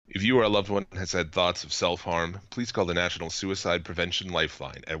If you or a loved one has had thoughts of self-harm, please call the National Suicide Prevention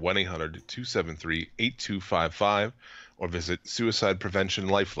Lifeline at 1-800-273-8255 or visit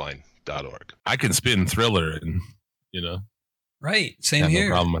suicidepreventionlifeline.org. I can spin Thriller and, Right. Same have no here.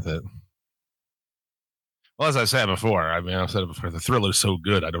 problem with it. Well, as I said before, I've said it before, the Thriller's so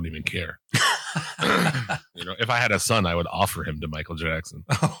good, I don't even care. If I had a son, I would offer him to Michael Jackson.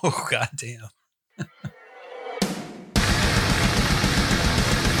 Oh, goddamn.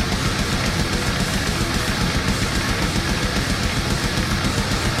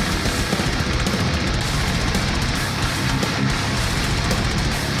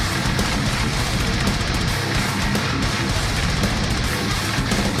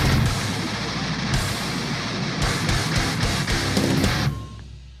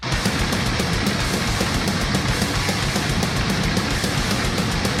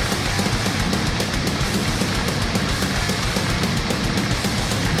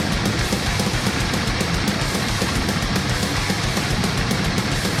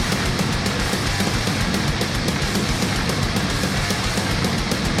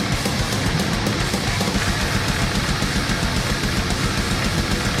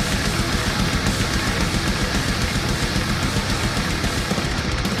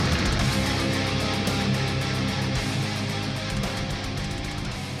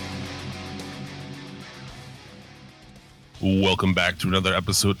 Welcome back to another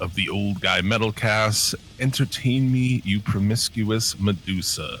episode of the Old Guy Metalcast. Entertain me, you promiscuous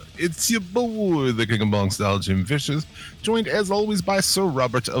Medusa. It's your boy, the King of Style, Jim Vicious, joined as always by Sir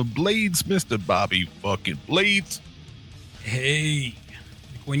Robert of Blades, Mr. Bobby fucking Blades. Hey,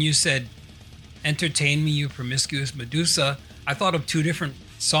 when you said entertain me, you promiscuous Medusa, I thought of two different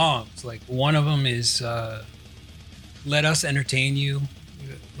songs. Like one of them is Let Us Entertain You,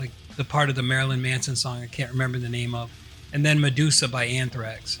 like the part of the Marilyn Manson song I can't remember the name of. And then Medusa by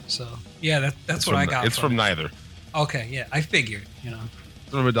Anthrax. So, yeah, that's what I got. It's from neither. Okay, yeah, I figured, It's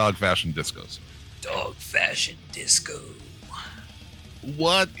from a Dog Fashion Discos. Dog Fashion Disco.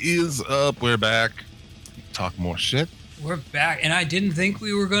 What is up? We're back. Talk more shit. We're back. And I didn't think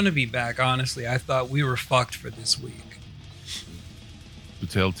we were going to be back, honestly. I thought we were fucked for this week. To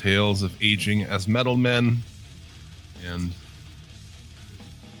tell tales of aging as metal men and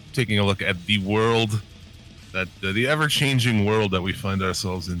taking a look at the world, the ever-changing world that we find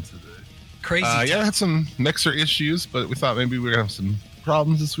ourselves in today. Crazy. I had some mixer issues, but we thought maybe we were going to have some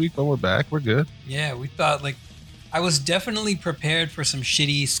problems this week, but we're back. We're good. Yeah, we thought, I was definitely prepared for some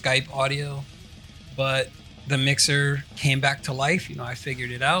shitty Skype audio, but the mixer came back to life. I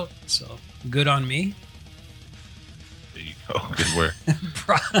figured it out, so good on me. There you go. Good work.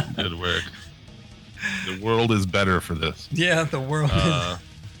 Good work. The world is better for this. Yeah, the world is.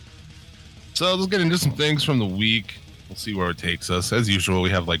 So let's get into some things from the week. We'll see where it takes us. As usual, we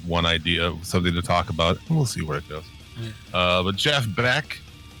have one idea of something to talk about, and we'll see where it goes. Yeah. But Jeff Beck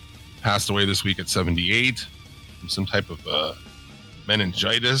passed away this week at 78 from some type of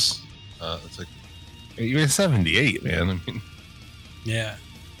meningitis. He was 78, man. Yeah.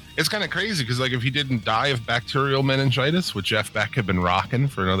 It's kind of crazy because, if he didn't die of bacterial meningitis, would Jeff Beck have been rocking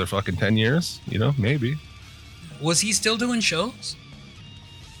for another fucking 10 years? Maybe. Was he still doing shows?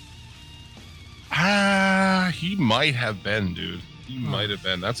 He might have been, dude. He might have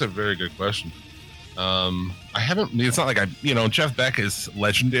been. That's a very good question. It's not like Jeff Beck is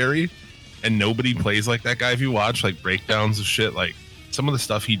legendary and nobody plays like that guy. If you watch breakdowns of shit, some of the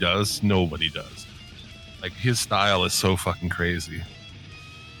stuff he does, nobody does. His style is so fucking crazy.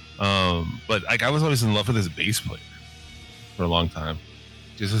 But I was always in love with his bass player for a long time.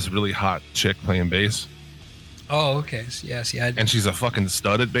 She's this really hot chick playing bass. Oh, okay. Yes, yeah. And she's a fucking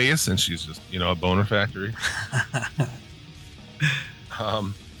stud at bass, and she's just, a boner factory.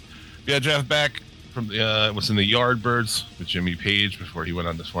 Yeah, Jeff Beck was in the Yardbirds with Jimmy Page before he went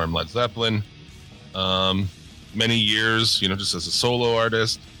on to form Led Zeppelin. Many years, just as a solo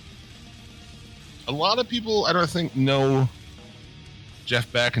artist. A lot of people, I don't think, know Jeff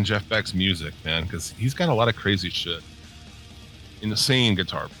Beck and Jeff Beck's music, man, because he's got a lot of crazy shit. Insane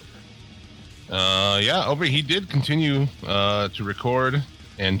guitar player. He did continue to record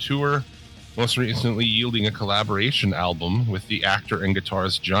and tour, most recently yielding a collaboration album with the actor and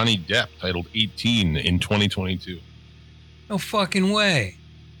guitarist Johnny Depp titled 18 in 2022. No fucking way.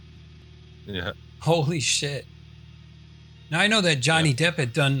 Yeah. Holy shit. Now, I know that Johnny Depp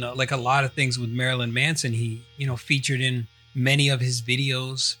had done a lot of things with Marilyn Manson. He, featured in many of his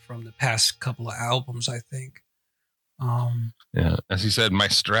videos from the past couple of albums, I think. Yeah, as he said, my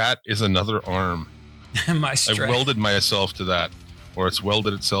strat is another arm. My strat. I welded myself to that, or it's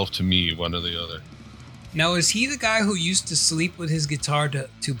welded itself to me, one or the other. Now, is he the guy who used to sleep with his guitar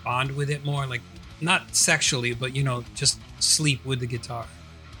to bond with it more? Like, not sexually, but, you know, just sleep with the guitar?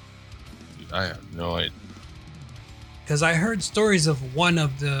 Dude, I have no idea. Because I heard stories of one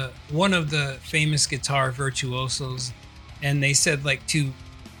of the famous guitar virtuosos, and they said like to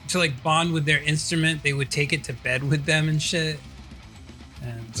like bond with their instrument, they would take it to bed with them and shit.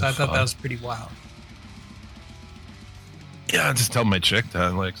 And so I thought that was pretty wild. Yeah, I just tell my chick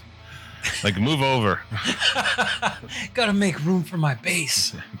to like move over. Gotta make room for my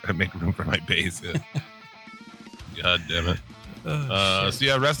bass. Gotta make room for my bass. Yeah. God damn it. So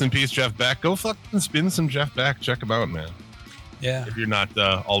yeah, rest in peace, Jeff Beck. Go fucking spin some Jeff Beck. Check him out, man. Yeah. If you're not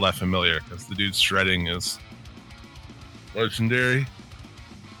all that familiar, because the dude's shredding is legendary.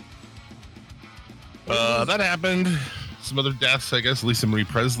 That happened. Some other deaths, I guess. Lisa Marie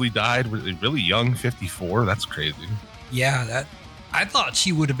Presley died really young, 54. That's crazy. Yeah, I thought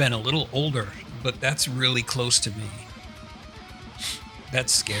she would have been a little older, but that's really close to me.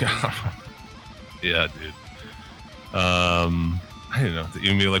 That's scary. Yeah, dude. I don't know.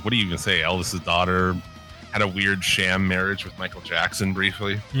 You mean like, what do you even say? Elvis's daughter had a weird sham marriage with Michael Jackson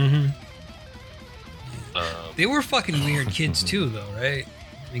briefly. Mm-hmm. They were fucking weird kids too, though, right?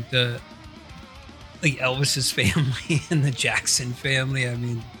 Like Elvis's family and the Jackson family. I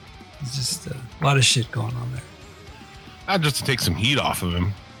mean, it's just a lot of shit going on there. Just to take some heat off of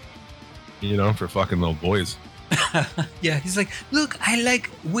him, you know, for fucking little boys. Yeah, he's like, look, I like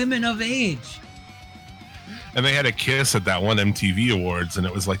women of age. And they had a kiss at that one MTV Awards, and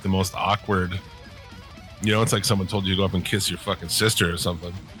it was like the most awkward. You know, it's like someone told you to go up and kiss your fucking sister or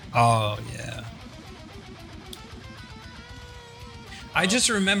something. Oh, yeah. I just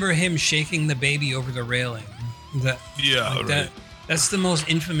remember him shaking the baby over the railing. That's the most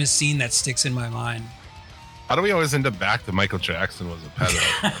infamous scene that sticks in my mind. How do we always end up back to Michael Jackson was a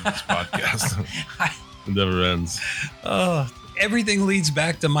pedo on this podcast? It never ends. Everything leads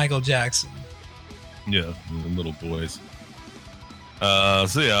back to Michael Jackson. Yeah, little boys.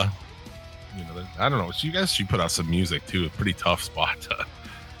 So yeah, you know, I don't know. You guys should put out some music too. A pretty tough spot to,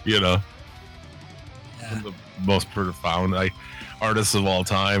 you know, Yeah. the most profound artists of all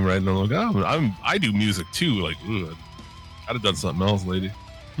time, right? And I'm like, oh, I do music too. Like, ugh, I'd have done something else, lady.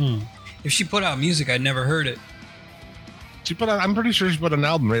 If she put out music, I'd never heard it. I'm pretty sure she put an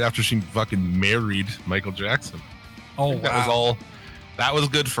album right after she fucking married Michael Jackson. Oh, wow. That was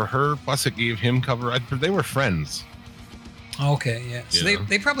good for her. Plus, it gave him cover. They were friends. Okay, yeah. So Yeah.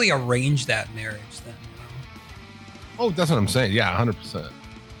 they probably arranged that marriage then. You know? Oh, that's what I'm saying. Yeah, 100%.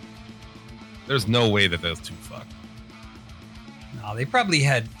 There's no way that those two fucked. No, they probably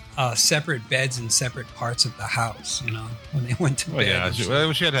had separate beds in separate parts of the house, you know, when they went to bed. Oh,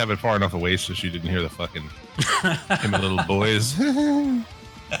 yeah. She had to have it far enough away so she didn't hear the fucking him and little boys. You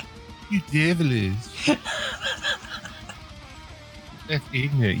devilish. That's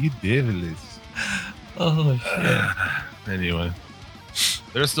ignorant. You devilish. Oh, shit. Anyway,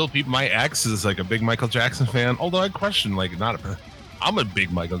 there's still people. My ex is like a big Michael Jackson fan. Although I question, like, I'm a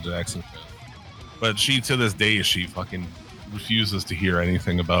big Michael Jackson fan, but she to this day she fucking refuses to hear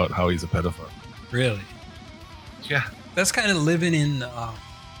anything about how he's a pedophile. Really? Yeah, That's kind of living in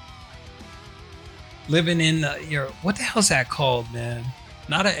your, what the hell's that called, man?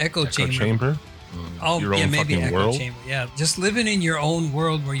 Not an echo chamber. Oh, your yeah, own maybe fucking echo world. chamber. Yeah, just living in your own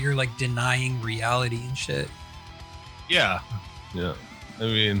world where you're like denying reality and shit. Yeah. I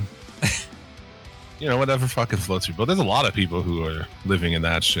mean, you know, whatever fucking floats your boat. There's a lot of people who are living in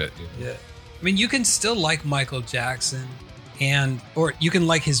that shit. You know? Yeah. I mean, you can still like Michael Jackson or you can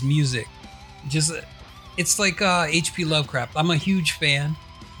like his music. Just, it's like H.P. Lovecraft. I'm a huge fan,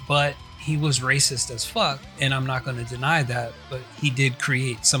 but he was racist as fuck, and I'm not going to deny that, but he did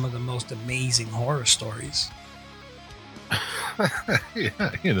create some of the most amazing horror stories.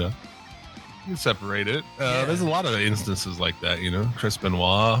 Yeah, you know, you separate it. Yeah. There's a lot of instances like that, you know. Chris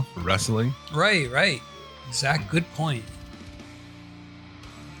Benoit for wrestling. Right. Exact. Good point.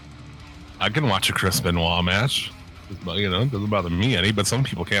 I can watch a Chris Benoit match. You know, it doesn't bother me any, but some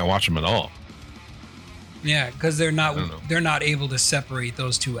people can't watch them at all. Yeah, because they're I don't know. not able to separate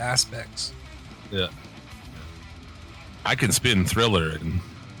those two aspects. Yeah. I can spin Thriller and,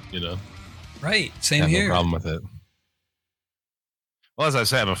 you know, Right. Same have here. no problem with it. Well, as I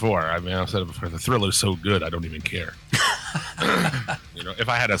said before, I've said it before, the Thriller's so good, I don't even care. You know, if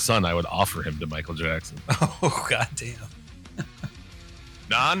I had a son, I would offer him to Michael Jackson. Oh, goddamn.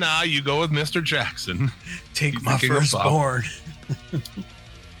 Nah, you go with Mr. Jackson. Take He's my the king of pop. firstborn.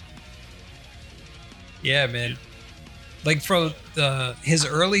 Yeah, man. Like from his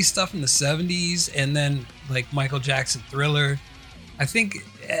early stuff in the 70s and then like Michael Jackson Thriller. I think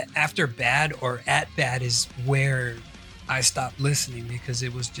after Bad or at Bad is where I stopped listening because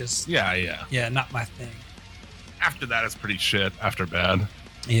it was just Yeah. not my thing. After that, it's pretty shit. After Bad,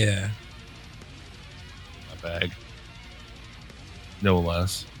 Yeah. my bag. No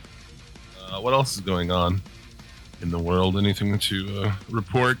less. What else is going on in the world? Anything to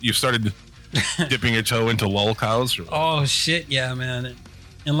report? You started dipping your toe into lol cows? Or what? Oh shit, yeah, man.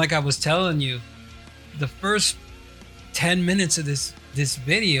 And like I was telling you, the first 10 minutes of this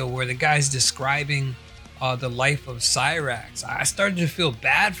video where the guy's describing the life of Cyrax, I started to feel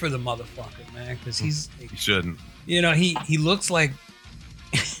bad for the motherfucker, man, because he's You shouldn't. you know, he looks like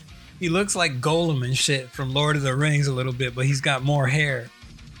he looks like Golem and shit from Lord of the Rings a little bit, but he's got more hair.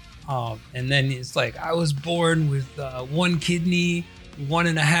 And then it's like, I was born with 1 kidney,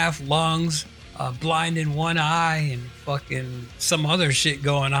 1.5 lungs, blind in 1 eye, and fucking some other shit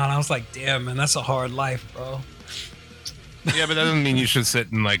going on. I was like, damn, man, that's a hard life, bro. Yeah, but that doesn't mean you should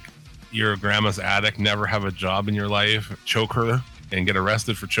sit in like your grandma's attic, never have a job in your life, choke her, and get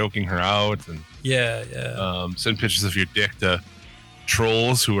arrested for choking her out, and send pictures of your dick to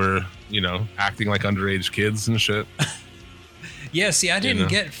trolls who are, acting like underage kids and shit. Yeah, see, I didn't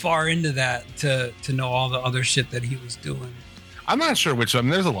get far into that to know all the other shit that he was doing. I'm not sure which.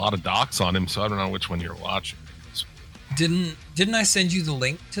 There's a lot of docs on him, so I don't know which one you're watching. Didn't I send you the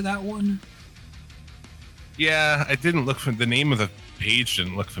link to that one? Yeah, I didn't look for the name of the page.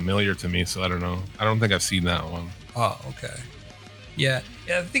 Didn't look familiar to me, so I don't know. I don't think I've seen that one. Oh, okay. Yeah,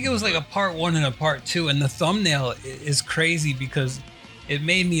 I think it was like a part 1 and a part 2, and the thumbnail is crazy because it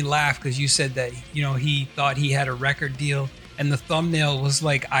made me laugh because you said that he thought he had a record deal. And the thumbnail was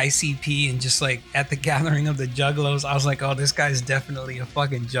like ICP and just like at the gathering of the juggalos. I was like, oh, this guy's definitely a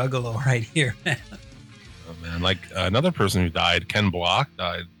fucking juggalo right here, man. Oh, man. Like another person who died, Ken Block,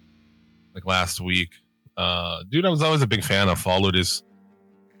 died like last week. Dude, I was always a big fan. I followed his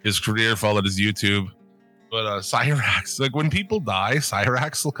career, followed his YouTube. But Cyrax, like when people die,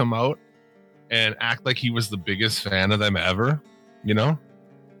 Cyrax will come out and act like he was the biggest fan of them ever,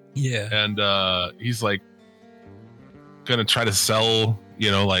 Yeah. And he's like, gonna try to sell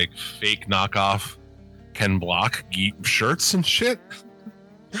like fake knockoff Ken Block shirts and shit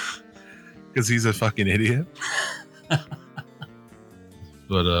because he's a fucking idiot.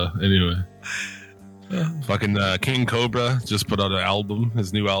 But anyway, fucking King Cobra just put out an album,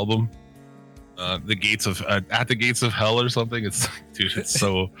 his new album, at the gates of hell or something. It's dude,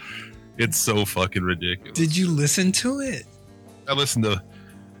 it's so fucking ridiculous. Did you listen to it? I listened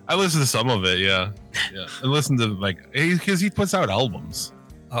to some of it, yeah. I listened to because he puts out albums,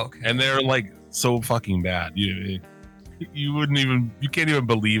 okay, and they're like so fucking bad. You can't even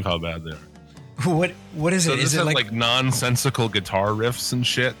believe how bad they are. What is it? Is it like nonsensical guitar riffs and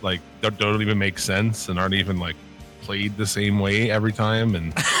shit like don't even make sense and aren't even like played the same way every time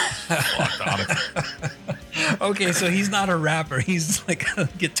and Okay, so he's not a rapper. He's like a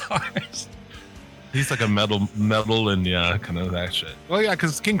guitarist. He's like a metal and kind of that shit. Well, yeah,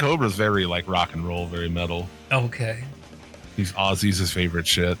 because King Cobra is very like rock and roll, very metal. Okay. He's Ozzy's his favorite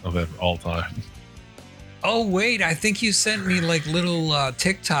shit of all time. Oh wait, I think you sent me like little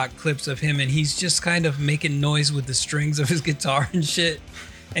TikTok clips of him, and he's just kind of making noise with the strings of his guitar and shit.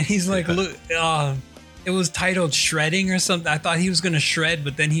 And he's like, look, it was titled "Shredding" or something. I thought he was gonna shred,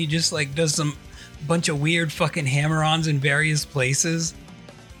 but then he just like does some bunch of weird fucking hammer-ons in various places.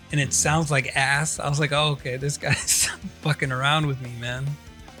 And it sounds like ass. I was like, oh, okay, this guy's fucking around with me, man.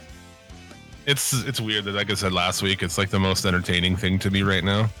 It's weird that, like I said last week, it's like the most entertaining thing to me right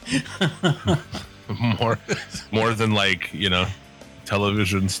now. more than like,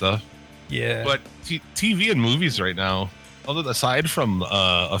 television stuff. Yeah. But TV and movies right now, although aside from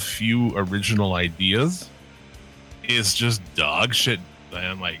a few original ideas, is just dog shit,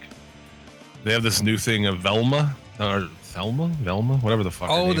 man. Like, they have this new thing of Velma, or Velma, whatever the fuck.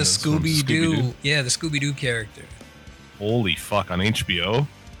 Oh, the Scooby-Doo. Yeah, the Scooby-Doo character. Holy fuck, on HBO?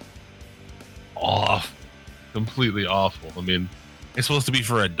 Completely awful. I mean, it's supposed to be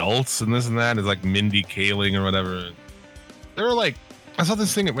for adults and this and that. It's like Mindy Kaling or whatever. There were like, I saw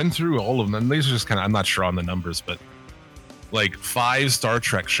this thing that went through all of them, and these are just kind of, I'm not sure on the numbers, but like 5 Star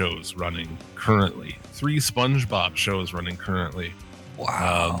Trek shows running currently, 3 SpongeBob shows running currently.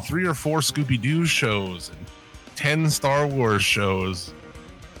 Wow. 3 or 4 Scooby-Doo shows, and 10 Star Wars shows.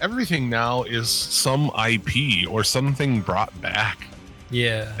 Everything now is some IP or something brought back.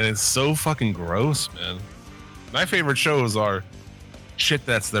 Yeah. And it's so fucking gross, man. My favorite shows are shit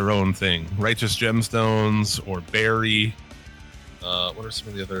that's their own thing. Righteous Gemstones or Barry. What are some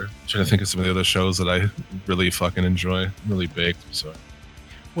of the other... I'm trying to think of some of the other shows that I really fucking enjoy. Really big. So.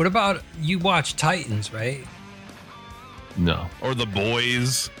 What about... You watch Titans, right? No. Or The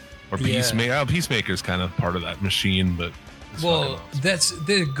Boys or Yeah. Peacemaker. Oh, Peacemaker's kind of part of that machine, but it's Well, fucking awesome.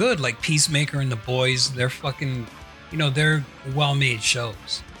 they're good. Like Peacemaker and The Boys, they're fucking, they're well-made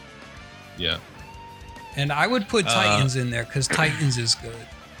shows. Yeah. And I would put Titans in there because Titans is good.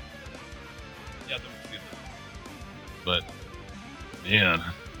 Yeah, but man,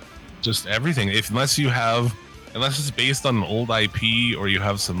 just everything. Unless it's based on an old IP or you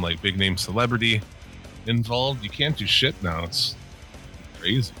have some like big name celebrity involved, you can't do shit now. It's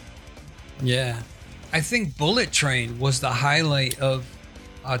crazy. Yeah. I think Bullet Train was the highlight of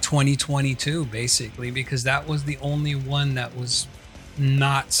 2022, basically, because that was the only one that was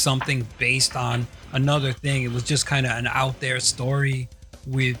not something based on another thing. It was just kind of an out there story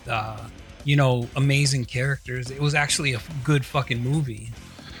with, amazing characters. It was actually a good fucking movie.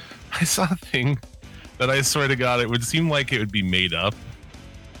 I saw a thing that I swear to God, it would seem like it would be made up,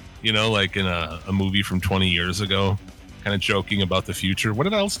 like in a movie from 20 years ago, kind of joking about the future.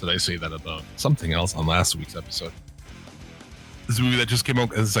 What else did I say that about? Something else on last week's episode. This movie that just came out,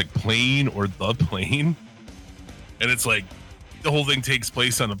 it's like Plane or The Plane. And it's like, the whole thing takes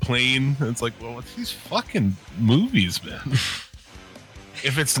place on a plane. And it's like, well, what's these fucking movies, man?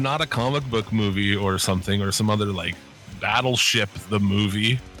 If it's not a comic book movie or something, or some other like Battleship the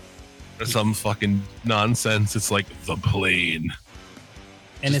movie, or some fucking nonsense, it's like The Plane.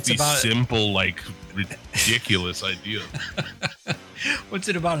 And Just it's about simple, like ridiculous idea. what's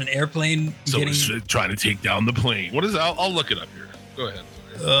it about? An airplane So getting? it's trying to take down the plane. What is that? I'll look it up here. Go ahead.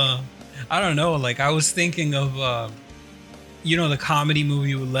 Sorry. I don't know. Like I was thinking of, the comedy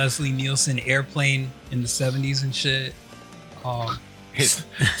movie with Leslie Nielsen, Airplane, in the 70s and shit. It's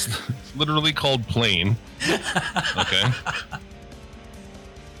literally called Plane. Okay.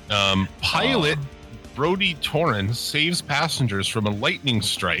 Pilot Brody Torrance saves passengers from a lightning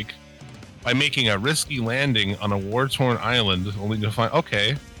strike by making a risky landing on a war-torn island, only to find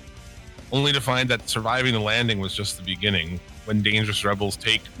that surviving the landing was just the beginning when dangerous rebels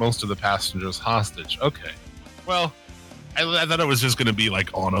take most of the passengers hostage. Okay. Well, I thought it was just going to be like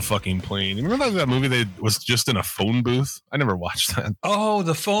on a fucking plane. You remember that movie that was just in a phone booth? I never watched that. Oh,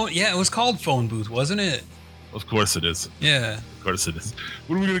 the phone. Yeah, it was called Phone Booth, wasn't it? Of course it is. Yeah. Of course it is.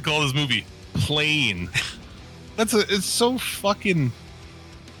 What are we going to call this movie? Plane. It's so fucking...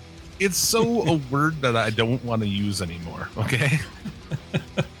 It's so a word that I don't want to use anymore, okay?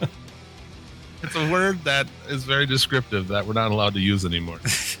 It's a word that is very descriptive that we're not allowed to use anymore.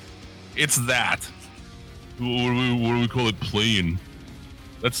 It's that. What do we call it? Plane.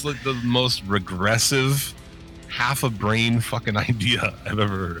 That's like the most regressive, half a brain fucking idea I've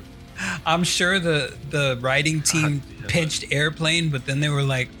ever heard. I'm sure the writing team pitched Airplane, but then they were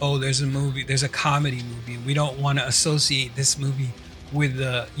like, oh, there's a comedy movie. We don't want to associate this movie with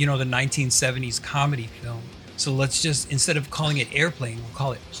the 1970s comedy film. So let's just, instead of calling it Airplane, we'll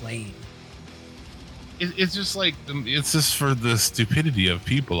call it Plane. It's just like, it's just for the stupidity of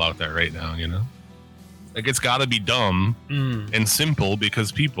people out there right now, Like, it's got to be dumb and simple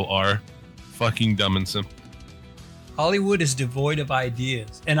because people are fucking dumb and simple. Hollywood is devoid of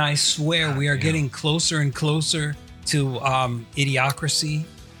ideas. And I swear we are getting closer and closer to idiocracy.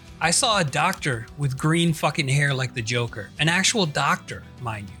 I saw a doctor with green fucking hair like the Joker. An actual doctor,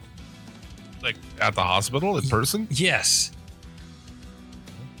 mind you. Like, at the hospital in person? Yes.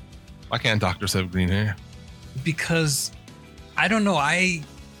 Why can't doctors have green hair? Because, I don't know,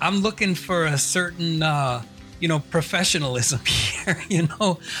 I'm looking for a certain, professionalism here.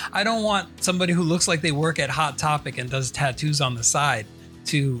 I don't want somebody who looks like they work at Hot Topic and does tattoos on the side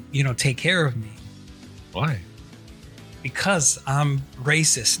to, take care of me. Why? Because I'm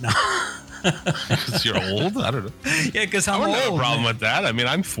racist now. Because you're old? I don't know. Yeah, because I I'm wouldn't old. have a problem man. with that. I mean,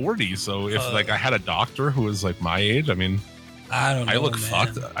 I'm 40, so if I had a doctor who was like my age, I mean, I don't know. I look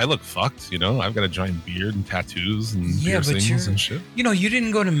man. fucked. I look fucked, I've got a giant beard and tattoos and piercings and shit. You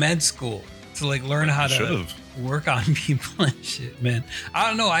didn't go to med school to like learn how to Should've. work on people and shit, man. I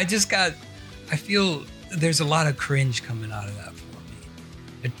don't know. I feel there's a lot of cringe coming out of that for me.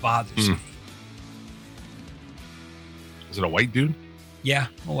 It bothers me. Is it a white dude? Yeah,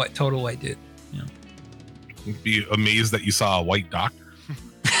 total white dude. Yeah. You'd be amazed that you saw a white doctor.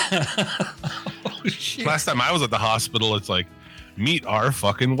 Oh shit. Last time I was at the hospital, it's like, meet our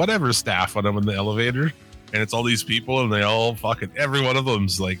fucking whatever staff when I'm in the elevator. And it's all these people and they all fucking, every one of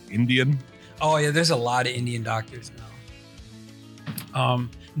them's like Indian. Oh yeah, there's a lot of Indian doctors now.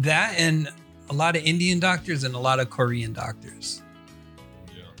 That and a lot of Indian doctors and a lot of Korean doctors.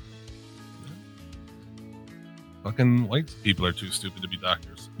 Yeah. Fucking white people are too stupid to be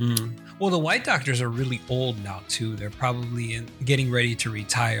doctors. Well, the white doctors are really old now too. They're probably getting ready to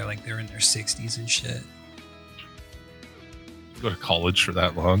retire, like they're in their 60s and shit. go to college for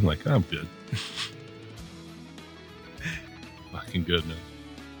that long. Like, I'm good. Fucking good, man.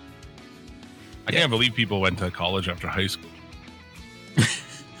 I can't believe people went to college after high school.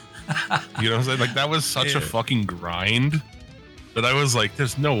 You know what I'm saying? Like, that was such a fucking grind that I was like,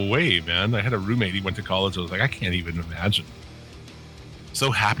 there's no way, man. I had a roommate, he went to college. I was like, I can't even imagine.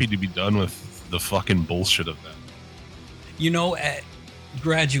 So happy to be done with the fucking bullshit of that. You know, at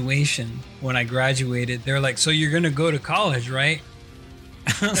graduation, when I graduated, they're like, so you're going to go to college, right?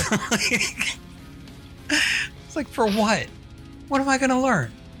 It's like, for what? What am I going to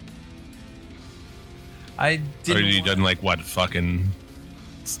learn? I didn't. Are you done like what fucking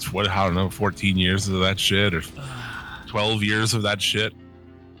what? I don't know, 14 years of that shit or 12 years of that shit.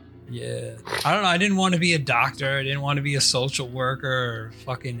 Yeah, I don't know. I didn't want to be a doctor. I didn't want to be a social worker or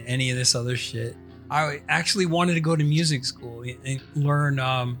fucking any of this other shit. I actually wanted to go to music school and learn,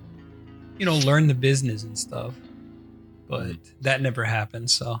 learn the business and stuff. But that never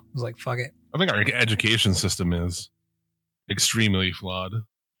happened. So I was like, fuck it. I think our education system is extremely flawed.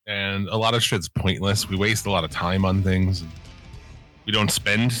 And a lot of shit's pointless. We waste a lot of time on things. We don't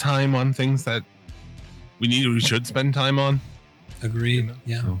spend time on things that we should spend time on. Agreed. You know?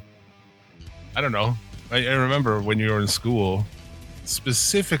 Yeah. So, I don't know. I remember when you were in school,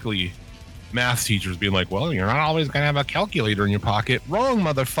 specifically math teachers being like, well, you're not always going to have a calculator in your pocket. Wrong,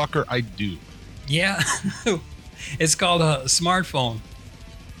 motherfucker. I do. Yeah. It's called a smartphone.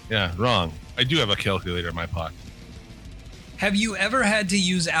 Yeah, wrong. I do have a calculator in my pocket. Have you ever had to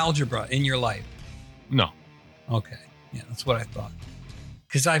use algebra in your life? No. Okay. Yeah, that's what I thought.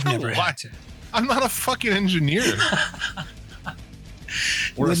 Because I've never had to. I'm not a fucking engineer.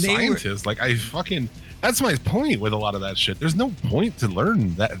 Or a scientist. Like, that's my point with a lot of that shit. There's no point to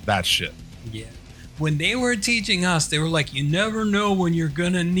learn that shit. Yeah. When they were teaching us, they were like, you never know when you're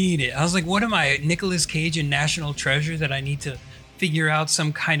going to need it. I was like, what am I, Nicolas Cage in National Treasure, that I need to figure out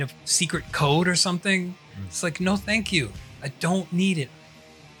some kind of secret code or something? It's like, no, thank you. I don't need it.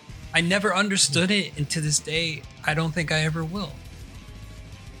 I never understood it, and to this day, I don't think I ever will.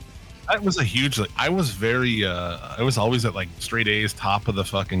 That was a huge, like, I was always at like straight A's, top of the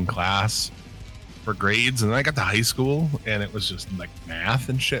fucking class for grades. And then I got to high school and it was just like math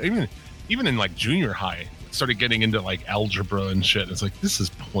and shit. Even in like junior high, I started getting into like algebra and shit. It's like, this is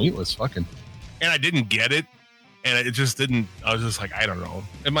pointless fucking, and I didn't get it. And it just didn't, I was just like, I don't know.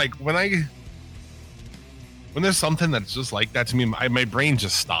 And like, when there's something that's just like that to me, my brain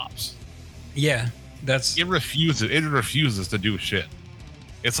just stops. Yeah. It refuses to do shit.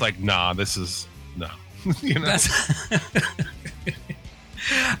 It's like, nah, this is no. You know?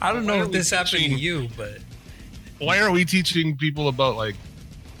 I don't know if this happened to you, but why are we teaching people about, like,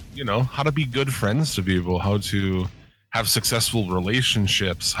 how to be good friends to people, how to have successful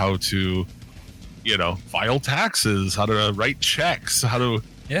relationships, how to, file taxes, how to write checks, how to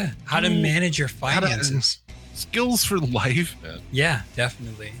manage your finances, skills for life, man. Yeah,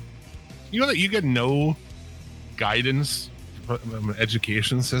 definitely. You know that you get no guidance from an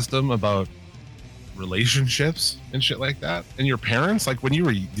education system about relationships and shit like that. And your parents, like,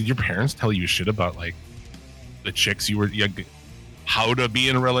 did your parents tell you shit about like the chicks how to be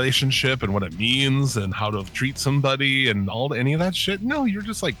in a relationship and what it means and how to treat somebody and any of that shit? No, you're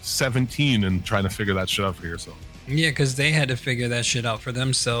just like 17 and trying to figure that shit out for yourself. Yeah, because they had to figure that shit out for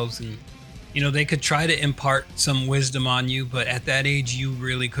themselves, and they could try to impart some wisdom on you, but at that age you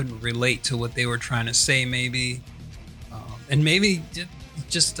really couldn't relate to what they were trying to say, maybe. And maybe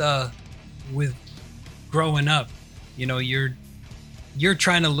just with growing up, you're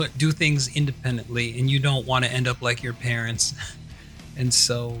trying to do things independently, and you don't want to end up like your parents. And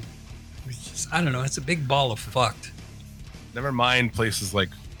so, I don't know. It's a big ball of fucked. Never mind places like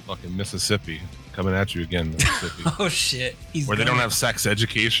fucking Mississippi coming at you again. Mississippi. Oh shit! Where they don't have sex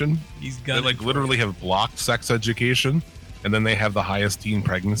education. They like literally have blocked sex education, and then they have the highest teen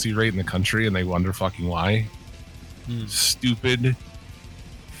pregnancy rate in the country, and they wonder fucking why. Stupid,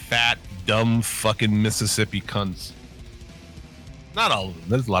 fat, dumb, fucking Mississippi cunts. Not all of them.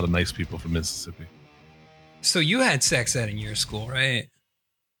 There's a lot of nice people from Mississippi. So you had sex ed in your school, right?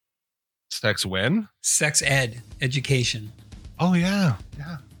 Sex when? Sex ed education. Oh yeah.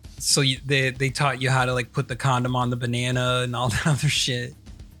 So they taught you how to like put the condom on the banana and all that other shit.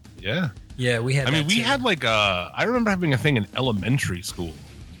 Yeah. Yeah, we had. We had like I remember having a thing in elementary school.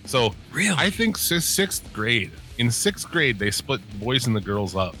 So really, I think sixth grade. In sixth grade, they split the boys and the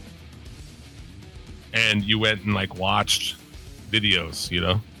girls up, and you went and like watched videos.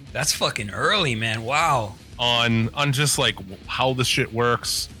 That's fucking early, man. Wow. On just like how the shit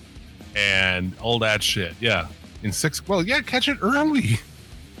works and all that shit. Yeah. In sixth, catch it early.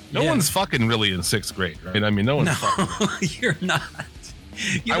 No one's fucking really in 6th grade, right? I mean, no one's No, fucking. you're not.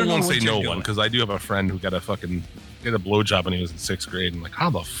 You I don't know won't what say you're no doing. one because I do have a friend who got a blowjob when he was in 6th grade. And like, how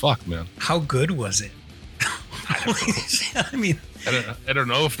the fuck, man? How good was it? I mean, I don't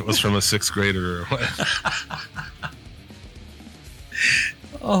know if it was from a 6th grader or what.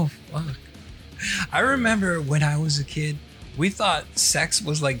 oh fuck. I remember when I was a kid, we thought sex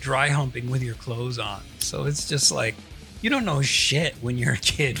was like dry humping with your clothes on. So it's just like, you don't know shit when you're a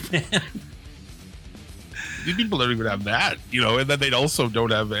kid, man. These people don't even have that, and then they also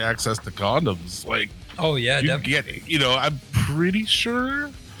don't have access to condoms. Like, Oh yeah, you definitely. get, I'm pretty sure,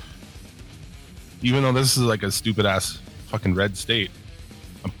 even though this is like a stupid ass fucking red state,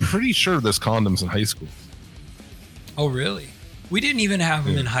 I'm pretty sure there's condoms in high school. Oh really? We didn't even have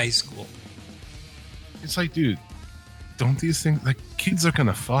them Yeah. in high school. It's like, dude, don't these things, like, kids are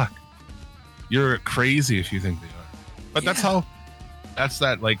gonna fuck. You're crazy if you think they are. But that's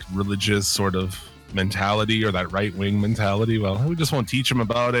that like religious sort of mentality or that right wing mentality. Well, we just won't teach them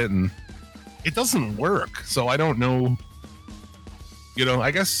about it, and it doesn't work. So I don't know.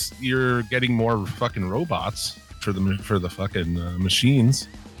 I guess you're getting more fucking robots for the fucking machines.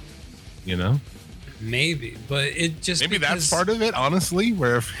 Maybe, but it just Maybe because, that's part of it. Honestly,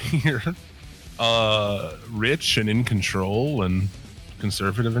 where if you're rich and in control and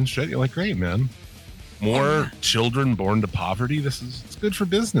conservative and shit, you're like, great, man. More children born to poverty. It's good for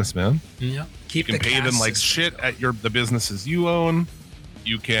business, man. Yeah, keep You can the pay them caste like system shit going. at the businesses you own.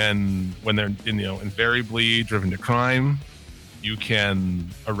 You can, when they're invariably driven to crime, you can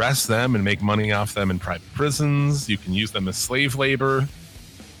arrest them and make money off them in private prisons. You can use them as slave labor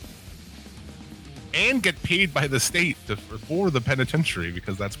and get paid by the state for the penitentiary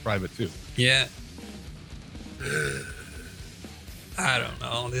because that's private too. Yeah. I don't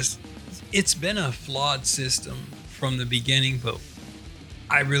know. It's been a flawed system from the beginning, but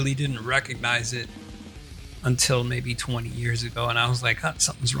I really didn't recognize it until maybe 20 years ago, and I was like,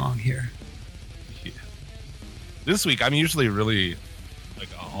 something's wrong here. Yeah. This week, I'm usually really like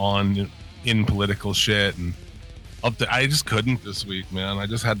in political shit and I just couldn't this week, man. I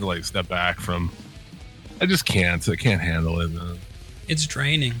just had to like step back from. I just can't. I can't handle it, man. It's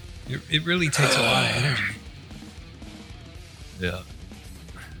draining. It really takes a lot of energy. Yeah.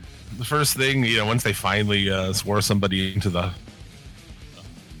 The first thing, once they finally swore somebody into to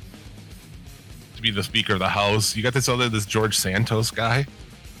be the Speaker of the House, you got this George Santos guy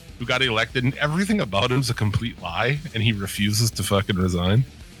who got elected, and everything about him's a complete lie, and he refuses to fucking resign.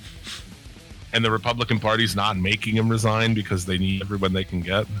 And the Republican Party's not making him resign because they need everyone they can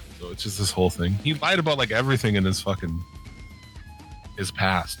get. So it's just this whole thing. He lied about like everything in his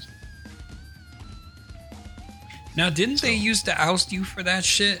past. Now, didn't they used to oust you for that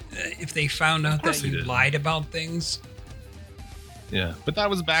shit if they found out course that they you did. lied about things? Yeah, but that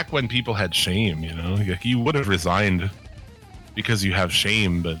was back when people had shame, Like you would have resigned because you have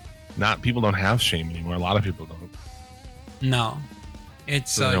shame, but people don't have shame anymore. A lot of people don't. No.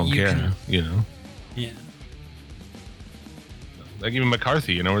 It's So they don't you care, can, yeah. Like even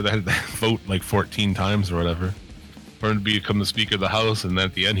McCarthy, where they had to vote like 14 times or whatever for him to become the Speaker of the House, and then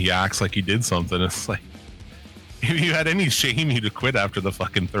at the end he acts like he did something. It's like, if you had any shame, you'd have quit after the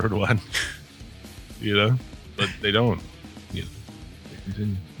fucking third one. But they don't. They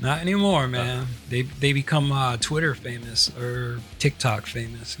continue. Not anymore, man. They become Twitter famous or TikTok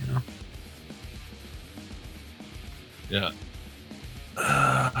famous, Yeah.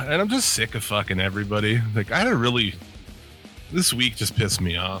 And I'm just sick of fucking everybody. Like, this week just pissed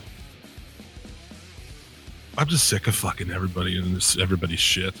me off. I'm just sick of fucking everybody and everybody's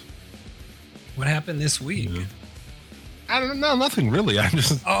shit. What happened this week? Yeah. I don't know, nothing really. I'm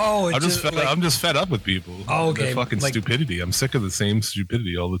just fed up with people. Oh, okay. Their fucking Like- stupidity. I'm sick of the same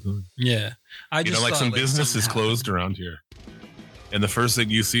stupidity all the time. Yeah. I just Like thought, some business is something closed around here. And the first thing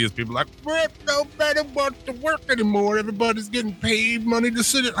you see is people like, nobody wants to work anymore. Everybody's getting paid money to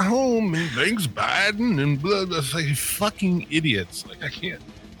sit at home and things Biden and blah, blah. It's like fucking idiots. Like, I can't.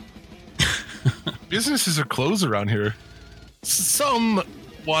 Businesses are closed around here. Some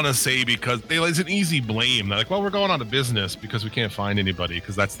want to say because it's an easy blame. They're like, well, we're going out of business because we can't find anybody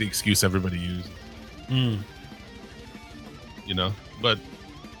because that's the excuse everybody uses. But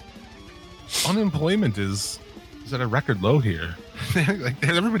unemployment is at a record low here. Like,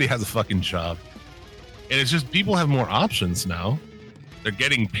 everybody has a fucking job, and it's just people have more options now. They're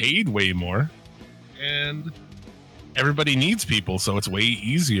getting paid way more, and everybody needs people, so it's way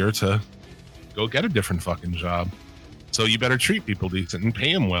easier to go get a different fucking job. So you better treat people decent and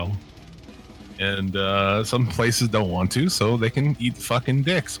pay them well. And some places don't want to, so they can eat fucking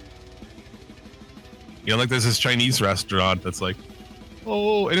dicks. Like there's this Chinese restaurant that's like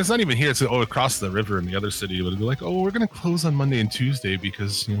oh, and it's not even here. It's across the river in the other city. But it'd be like, oh, we're gonna close on Monday and Tuesday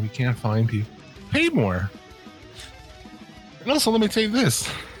because we can't find people. Pay more. And also, let me tell you this: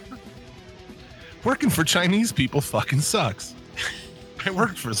 working for Chinese people fucking sucks. I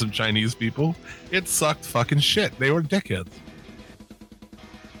worked for some Chinese people. It sucked fucking shit. They were dickheads.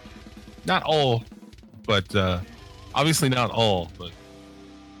 Not all, but obviously not all. But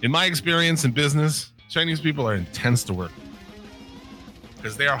in my experience in business, Chinese people are intense to work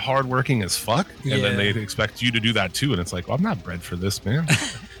because they are hardworking as fuck, and then they expect you to do that too. And it's like, well, I'm not bred for this, man.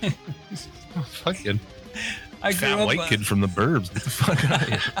 Fucking fat white kid from the burbs. Get the fuck out of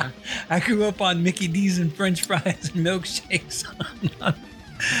here. I grew up on Mickey D's and French fries and milkshakes.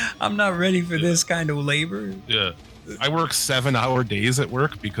 I'm not ready for this kind of labor. Yeah. I work 7-hour days at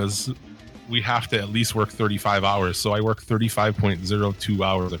work because we have to at least work 35 hours. So I work 35.02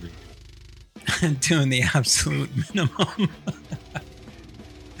 hours every day. Doing the absolute minimum.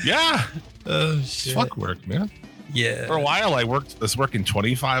 Yeah. Oh, shit. Fuck work, man. Yeah. For a while, I was working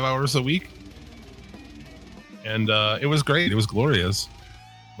 25 hours a week. And it was great. It was glorious.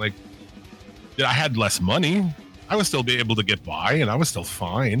 Like, I had less money. I would still be able to get by, and I was still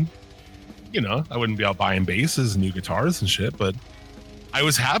fine. You know, I wouldn't be out buying basses and new guitars and shit, but I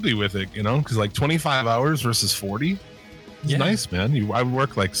was happy with it, you know, because like 25 hours versus 40 is nice, man. I would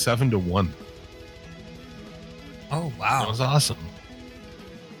work like 7 to 1. Oh, wow. That was awesome.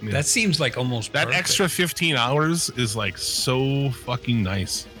 Yeah. That seems like almost that perfect. extra 15 hours is like so fucking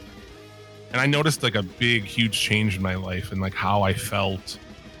nice. And I noticed like a big, huge change in my life and like how I felt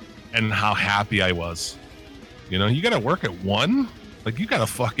and how happy I was. You know, you got to work at 1. Like, you got a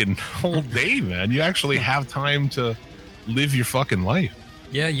fucking whole day, man. You actually have time to live your fucking life.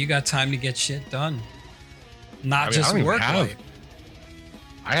 Yeah, you got time to get shit done. Not just work life.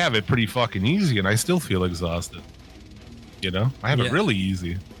 I have it pretty fucking easy, and I still feel exhausted. You know, I have it really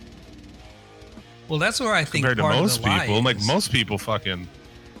easy. Well, that's where I think compared to part most of the lie people, is. like most people fucking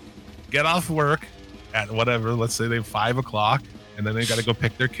get off work at whatever, let's say they 5 o'clock, and then they got to go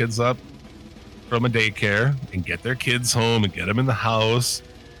pick their kids up from a daycare and get their kids home and get them in the house,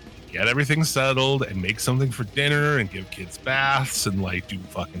 get everything settled and make something for dinner and give kids baths and like do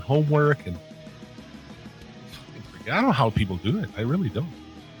fucking homework. And I don't know how people do it. I really don't.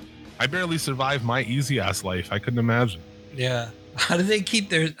 I barely survived my easy ass life. I couldn't imagine. Yeah. How do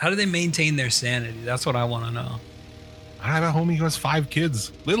they maintain their sanity? That's what I want to know. I have a homie who has 5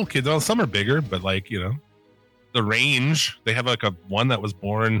 kids, little kids. Well, some are bigger, but like, you know, the range, they have like one that was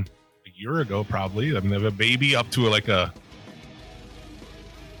born a year ago, probably. I mean, they have a baby up to like a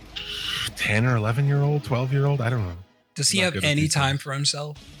 10 or 11-year-old, 12-year-old. I don't know. Does he have any time for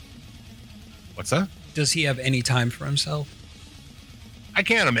himself? What's that? Does he have any time for himself? I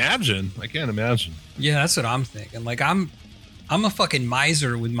can't imagine. Yeah, that's what I'm thinking. Like, I'm a fucking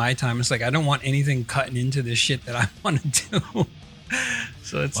miser with my time. It's like, I don't want anything cutting into this shit that I want to do.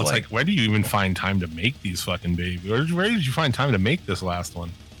 So it's like, where do you even find time to make these fucking babies? Where did you find time to make this last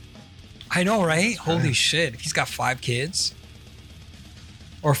one? I know, right? Holy shit. If he's got 5 kids,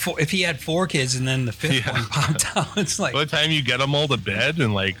 or 4, if he had 4 kids and then the 5th one popped out, it's like, by the time you get them all to bed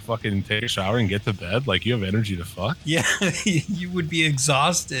and like fucking take a shower and get to bed, like you have energy to fuck. Yeah, you would be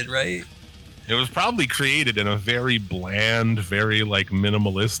exhausted, right? It was probably created in a very bland, very like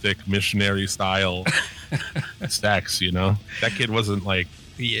minimalistic missionary style sex, you know? That kid wasn't like,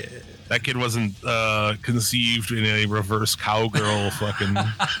 that kid wasn't conceived in a reverse cowgirl fucking, you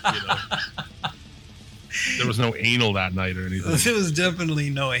know. There was no anal that night or anything. There was definitely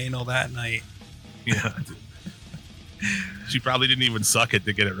no anal that night. Yeah. She probably didn't even suck it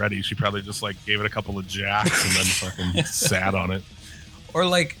to get it ready. She probably just like gave it a couple of jacks and then fucking sat on it. Or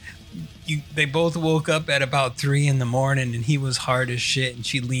like, they both woke up at about 3 a.m. and he was hard as shit, and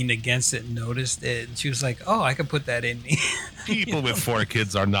she leaned against it and noticed it, and she was like, "Oh, I could put that in me." People with 4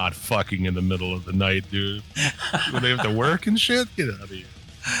 kids are not fucking in the middle of the night, dude. When they have to work and shit, get out of here.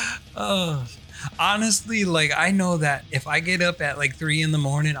 Oh, honestly, like, I know that if I get up at like 3 a.m,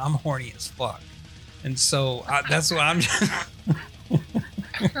 I'm horny as fuck, and so that's why I'm just.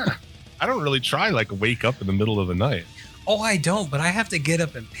 I don't really try like wake up in the middle of the night. Oh, I don't, but I have to get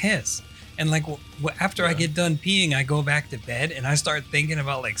up and piss. And like after I get done peeing, I go back to bed and I start thinking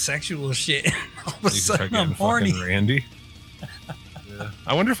about like sexual shit. And all of a sudden I'm horny. Randy. Yeah.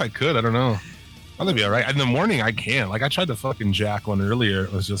 I wonder if I could. I don't know. I think it'd be all right. In the morning, I can't. Like I tried to fucking jack one earlier.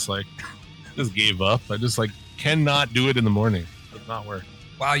 It was just like, just gave up. I just like cannot do it in the morning. It does not work.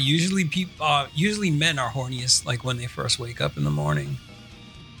 Wow. Usually men are horniest like when they first wake up in the morning.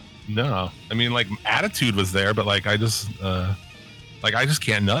 No, I mean like attitude was there, but like I just Like I just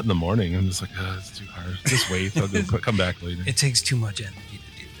can't nut in the morning. I'm just like, it's too hard. Just wait. I'll come back later. It takes too much energy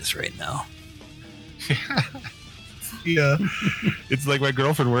to do this right now. Yeah. It's like my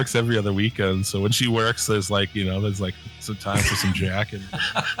girlfriend works every other weekend. So when she works, there's like some time for some Jack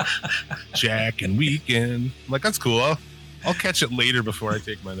and weekend. I'm like, that's cool. I'll catch it later before I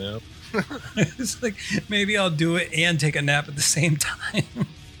take my nap. It's like, maybe I'll do it and take a nap at the same time.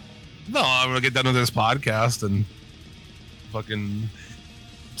 No, I'm going to get done with this podcast and fucking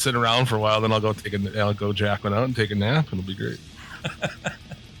sit around for a while. Then I'll go jack one out and take a nap. It'll be great.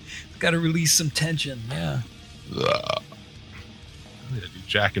 Got to release some tension. Yeah. Ugh. I'm gonna do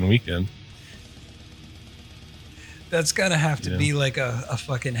Jack and weekend. That's gotta have to be like a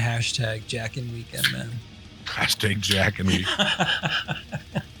fucking hashtag Jack and weekend, man. Hashtag Jack and weekend.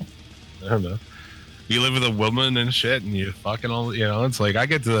 I don't know. You live with a woman and shit, and you fucking all, it's like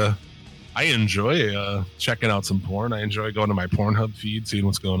I enjoy checking out some porn. I enjoy going to my Pornhub feed, seeing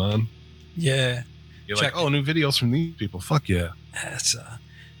what's going on. Yeah. You're like, oh, new videos from these people. Fuck yeah. That's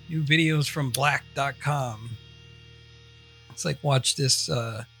new videos from black.com. It's like, watch this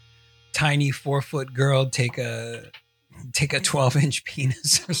tiny 4-foot girl take a 12-inch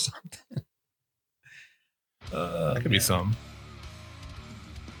penis or something. That could be something.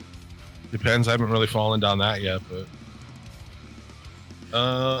 Depends. I haven't really fallen down that yet,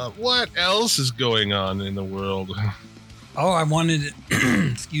 but what else is going on in the world? Oh, I wanted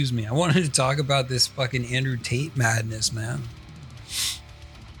to, excuse me. I wanted to talk about this fucking Andrew Tate madness, man.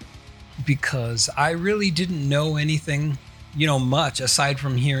 Because I really didn't know anything, much aside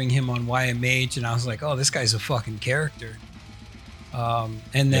from hearing him on YMH, and I was like, oh, this guy's a fucking character. And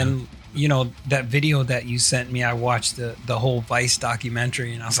then, that video that you sent me, I watched the whole Vice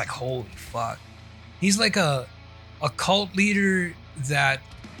documentary, and I was like, holy fuck. He's like a cult leader that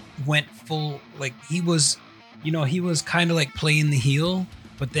went full, like he was kind of like playing the heel,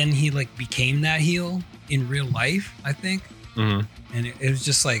 but then he like became that heel in real life, I think. Mm-hmm. And it was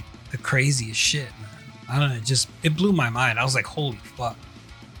just like the craziest shit, man. I don't know. It blew my mind. I was like, holy fuck.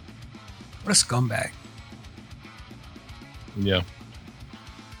 What a scumbag. Yeah.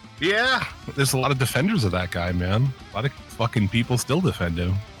 Yeah. There's a lot of defenders of that guy, man. A lot of fucking people still defend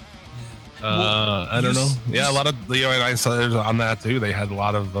him. Yeah. I don't know. Yeah, a lot of and I saw on that too. They had a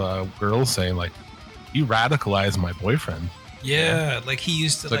lot of girls saying like, "You radicalized my boyfriend." Yeah, like he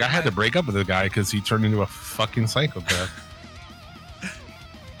used to. It's like I had to break up with the guy because he turned into a fucking psychopath.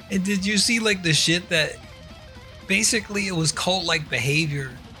 And did you see like the shit that basically it was cult-like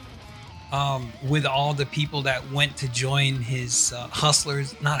behavior with all the people that went to join his not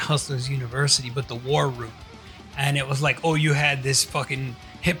Hustlers University, but the War Room. And it was like, oh, you had this fucking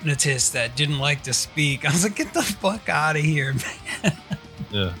hypnotist that didn't like to speak. I was like, get the fuck out of here, man.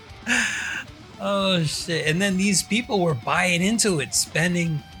 Yeah. Oh, shit. And then these people were buying into it,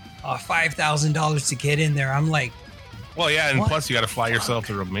 spending $5,000 to get in there. I'm like, well, yeah, and what plus you got to fly yourself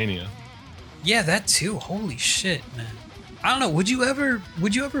to Romania. Yeah, that too. Holy shit, man. I don't know. Would you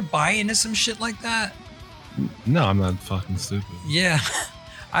ever buy into some shit like that? No, I'm not fucking stupid. Yeah.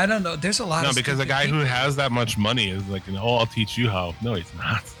 I don't know. There's a lot of because a guy who has that much money is like, oh, I'll teach you how. No, he's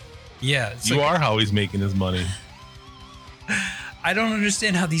not. Yeah. You are how he's making his money. I don't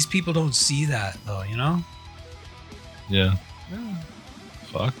understand how these people don't see that, though, Yeah.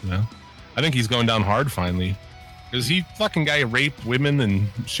 Fuck, man. I think he's going down hard finally. Because he fucking guy raped women and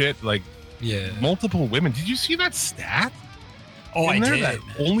shit, like multiple women. Did you see that stat? Oh, I did. That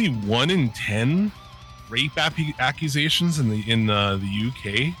only 1 in 10 rape accusations in the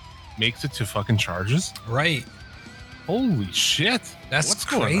UK makes it to fucking charges. Right. Holy shit. What's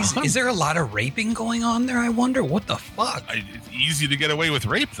crazy. Is there a lot of raping going on there? I wonder. What the fuck? It's easy to get away with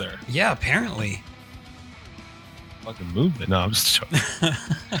rape there. Yeah, apparently. Fucking move it. No, I'm just joking.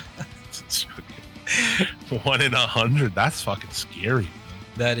 Just joking. 1 in 100. That's fucking scary. Man.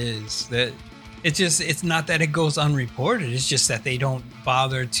 That is. It's not that it goes unreported. It's just that they don't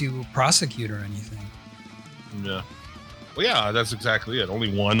bother to prosecute or anything. Yeah. Well, yeah, that's exactly it.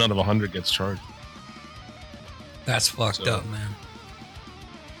 Only 1 out of 100 gets charged. That's fucked up, man.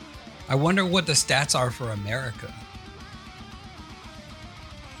 I wonder what the stats are for America.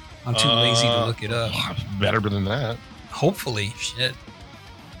 I'm too lazy to look it up. Better than that. Hopefully. Shit.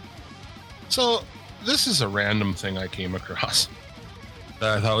 So, this is a random thing I came across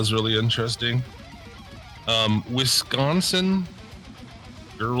that I thought was really interesting. Wisconsin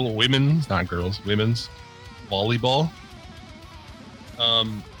women's volleyball.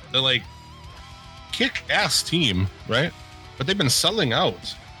 They're like kick-ass team, right? But they've been selling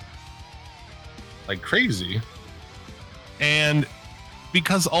out like crazy. And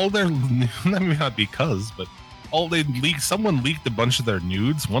because all their, maybe not because, but someone leaked a bunch of their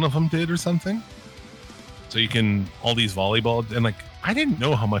nudes. One of them did or something. So you can all these volleyball and like I didn't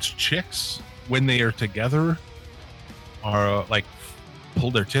know how much chicks when they are together are like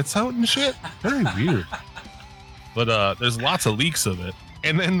pull their tits out and shit. Very weird. But there's lots of leaks of it,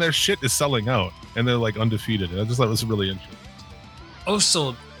 and then their shit is selling out, and they're like undefeated. And I just thought it was really interesting. Oh,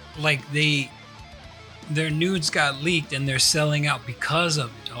 so like their nudes got leaked and they're selling out because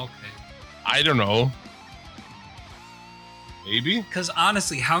of it. Okay. I don't know. Maybe. Because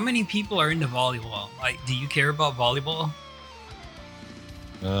honestly, how many people are into volleyball? Like, do you care about volleyball?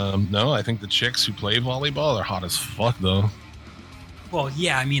 No, I think the chicks who play volleyball are hot as fuck, though. Well,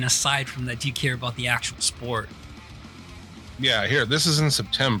 yeah, I mean, aside from that, do you care about the actual sport? Yeah, here, this is in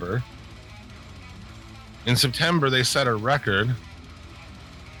September. In September, they set a record.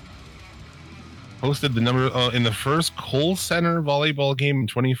 Posted the number in the first Kohl Center volleyball game in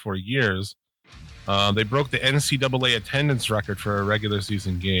 24 years. They broke the NCAA attendance record for a regular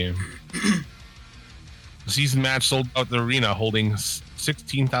season game. The season match sold out the arena, holding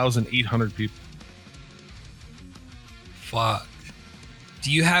 16,800 people. Fuck.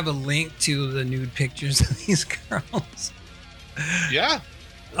 Do you have a link to the nude pictures of these girls? Yeah.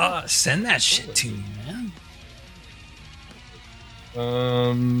 Send that shit to me, man.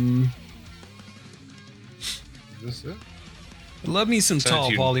 Is this it? Love me some Send it tall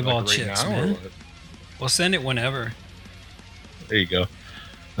to you, volleyball like, right chicks, now, or man. what? Well, send it whenever. There you go.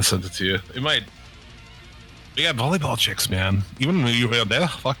 I sent it to you. It might. We got volleyball chicks, man. Even when they're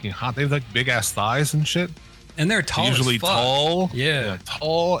fucking hot. They have like big ass thighs and shit. And they're tall. Usually as fuck. tall. Yeah.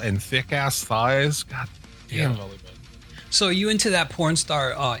 Tall and thick ass thighs. God damn, Yeah. volleyball. So are you into that porn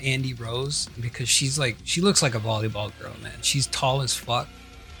star Andy Rose? Because she looks like a volleyball girl, man. She's tall as fuck.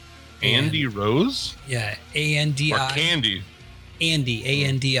 Andy Rose? Yeah, Or ANDI. Candy? Andy,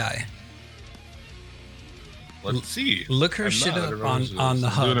 ANDI. Let's see. Look her I'm shit not up a on Rose. the I'm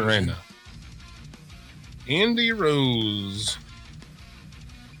hub. doing it right man. now. Andy Rose.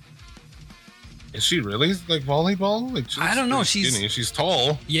 Is she really like volleyball? Like I don't know. pretty She's- skinny. She's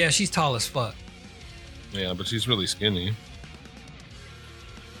tall. Yeah, she's tall as fuck. Yeah, but she's really skinny.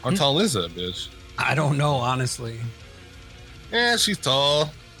 How tall is that bitch? I don't know, honestly. Yeah, she's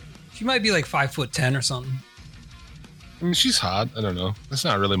tall. She might be like 5'10" or something. I mean, she's hot. I don't know. That's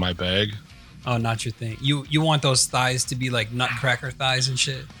not really my bag. Oh, not your thing. You want those thighs to be like nutcracker thighs and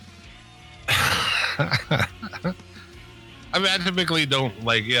shit? I mean, I typically don't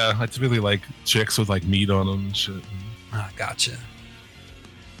like. Yeah, I typically like chicks with like meat on them and shit. Ah, gotcha.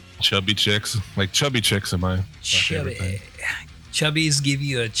 Chubby chicks, like chubby chicks, are my favorite thing. Chubby. Chubbies give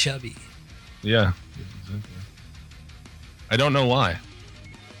you a chubby. Yeah, exactly. I don't know why.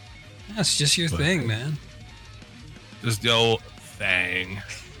 That's just your But- thing, man. Just the old thing.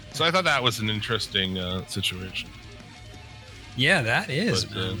 So I thought that was an interesting situation. Yeah, that is,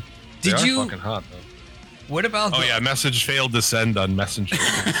 But, man. they Did are you? fucking hot though. What about? Oh the, yeah, message failed to send on Messenger.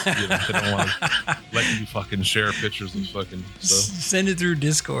 You know, they don't want to let you fucking share pictures of fucking stuff. Send it through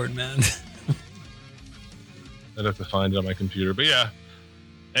Discord, man. I'd have to find it on my computer. But yeah.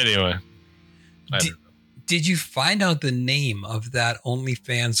 Anyway. I Did- don't know. Did you find out the name of that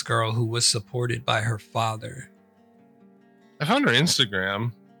OnlyFans girl who was supported by her father? I found her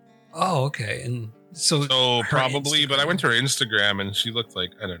Instagram. Oh, okay. And so So her probably, but I Instagram- went to her Instagram and she looked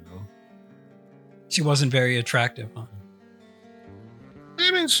like, I don't know. She wasn't very attractive, huh?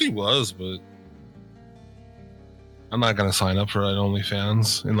 I mean, she was, but I'm not going to sign up for an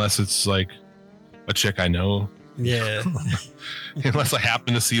OnlyFans unless it's like a chick I know. Yeah. Unless I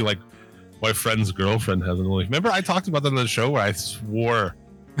happen to see like my friend's girlfriend has an OnlyFans. Remember I talked about that on the show where I swore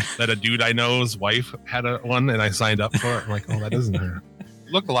that a dude I know's wife had one and I signed up for it. I'm like, oh, that isn't her.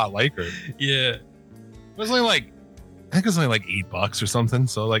 Looked a lot like her. Yeah. It was only like, I think it was only like $8 or something.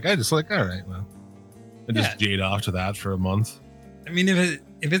 So like, I just like, all right, well, I just jade off to that for a month. I mean, if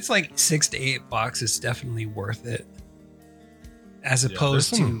it's like $6 to $8, it's definitely worth it. As Yeah, there's opposed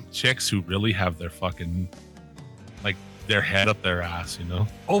to some chicks who really have their fucking, like their head up their ass, you know?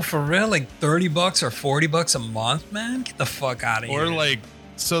 oh, for real, like $30 or $40 a month, man. Get the fuck out of here. Or like,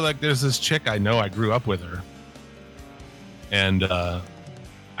 so like there's this chick I know, I grew up with her. And I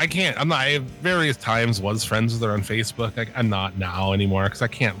at various times was friends with her on Facebook. I'm not now anymore because I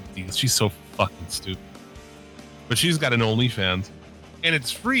can't do this. She's so fucking stupid. But she's got an OnlyFans and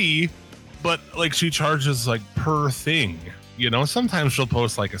it's free, but like she charges like per thing. You know, sometimes she'll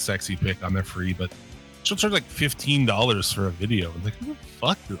post like a sexy pic on there free, but she'll charge like $15 for a video. And like, who the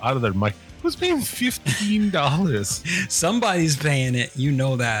fuck is out of their mind? Who's paying $15 Somebody's paying it. You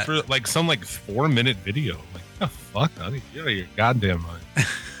know that. for like some like 4-minute video? Like, the fuck, honey, you're out of your goddamn mind.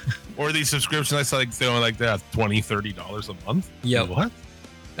 Or these subscriptions I saw like they only like that $20-$30 a month. Yep. What?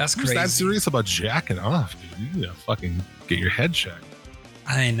 That's Who's crazy. that serious about jacking off, dude? You need to fucking get your head checked.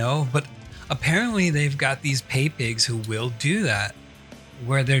 I know, but apparently they've got these pay pigs who will do that,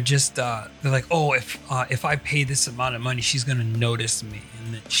 where they're just they're like, oh, if I pay this amount of money, she's gonna notice me,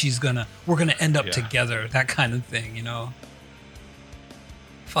 and then we're gonna end up together, that kind of thing, you know.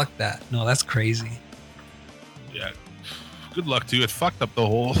 Fuck that. No, that's crazy. Yeah. Good luck to you. It fucked up the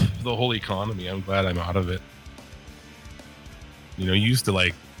whole economy. I'm glad I'm out of it. You know, you used to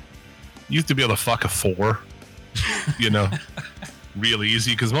be able to fuck a 4, you know, real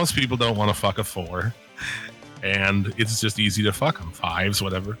easy, because most people don't want to fuck a 4, and it's just easy to fuck them 5s,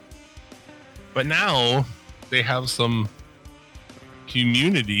 whatever. But now they have some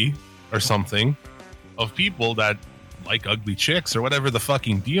community or something of people that like ugly chicks or whatever the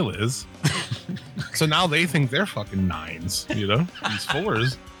fucking deal is. So now they think they're fucking 9s, you know, these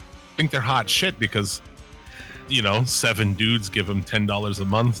 4s think they're hot shit because, you know, 7 dudes give them $10 a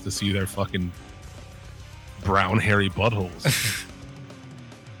month to see their fucking brown hairy buttholes.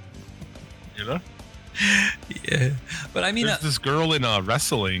 You know? Yeah. But I mean, there's this girl in the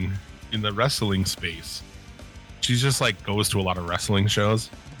wrestling space. She's just like goes to a lot of wrestling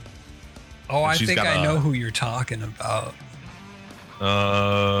shows. Oh, I think I know who you're talking about.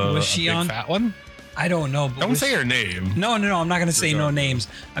 Was she on fat one? I don't know. But don't say her name. No. I'm not going to say no names.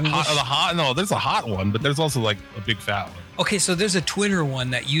 I mean, no, there's a hot one, but there's also like a big fat one. Okay, so there's a Twitter one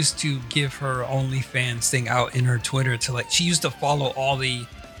that used to give her OnlyFans thing out in her Twitter to like. She used to follow all the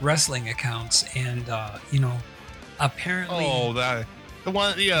wrestling accounts, and you know, apparently. Oh, the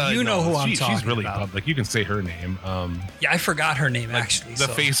one. Yeah, you know who I'm talking She's really about. public. You can say her name. Yeah, I forgot her name actually. The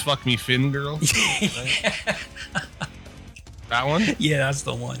face fuck me Finn girl. Yeah. That one? Yeah, that's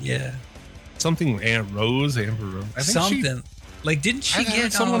the one. Yeah. Something Amber Rose. I think something. Like, didn't she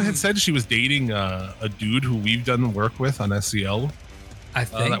get? Someone had said she was dating a dude who we've done work with on SCL. I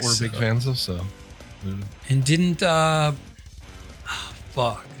think that we're big fans of. So. Yeah. And didn't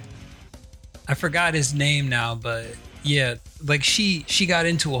fuck. I forgot his name now, but yeah, like she got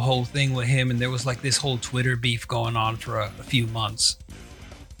into a whole thing with him, and there was like this whole Twitter beef going on for a few months.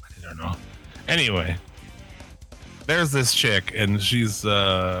 I don't know. Anyway, there's this chick, and she's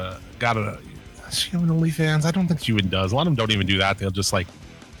got a. Does she have an OnlyFans? I don't think she even does. A lot of them don't even do that. They'll just like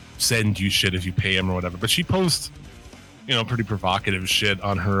send you shit if you pay them or whatever. But she posts, you know, pretty provocative shit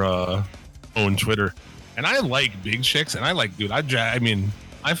on her own Twitter. And I like big chicks, and I like, dude, I mean,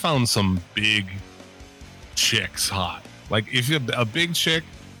 I found some big chicks hot. Like, if you're a big chick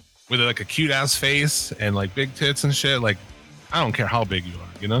with like a cute ass face and like big tits and shit, like, I don't care how big you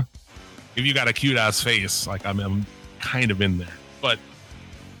are, you know? If you got a cute ass face, like I'm kind of in there. But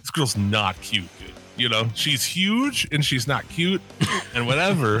this girl's not cute, dude. You know, she's huge and she's not cute and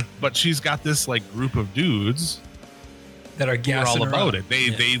whatever, but she's got this like group of dudes that are all about it.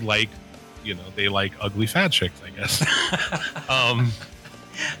 They like, you know, they like ugly fat chicks, I guess.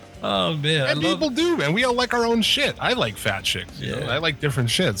 Oh man, and people do, man. We all like our own shit. I like fat chicks. You know? I like different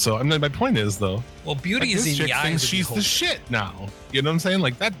shit. So I mean, my point is though. Well, beauty like, is in the eyes. She's the shit now. You know what I'm saying?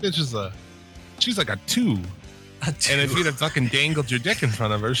 Like that bitch is she's like a 2. And if you'd have fucking dangled your dick in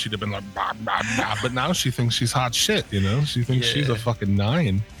front of her, she'd have been like, bah, bah, bah. But now she thinks she's hot shit. You know, she thinks she's a fucking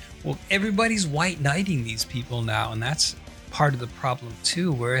 9. Well, everybody's white knighting these people now, and that's part of the problem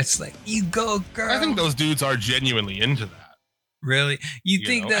too. Where it's like, you go, girl. I think those dudes are genuinely into that. Really? You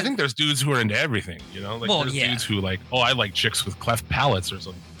think that? I think there's dudes who are into everything, you know? Like, there's dudes who like, oh, I like chicks with cleft palates or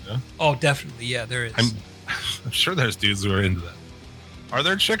something, you know? Oh, definitely. Yeah, there is. I'm sure there's dudes who are into that. Are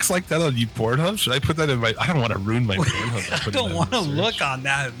there chicks like that on Pornhub? Should I put that in my... I don't want to ruin my Pornhub. I don't want to look on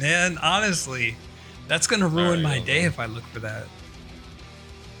that, man. Honestly. That's going to ruin my day if I look for that.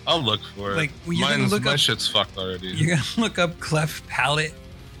 I'll look for it. Like, my shit's fucked already. You're going to look up cleft palate?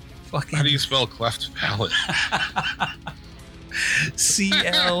 Fucking... How do you spell cleft palate?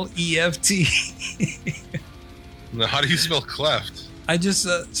 C-L-E-F-T. No, how do you spell cleft? I just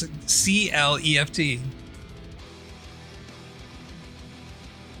C-L-E-F-T.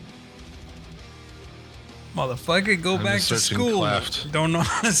 Motherfucker, go back to school. Cleft. Don't know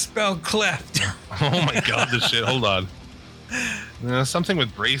how to spell cleft. Oh my god, this shit. Hold on. Something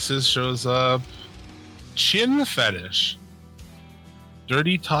with braces shows up. Chin fetish.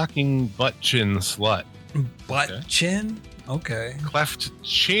 Dirty talking butt chin slut. Butt chin? Okay. Cleft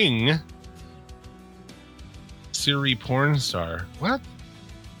ching. Siri porn star. What?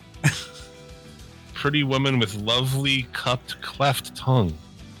 Pretty woman with lovely cupped cleft tongue.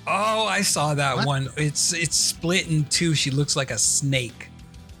 Oh, I saw that one. It's split in 2. She looks like a snake.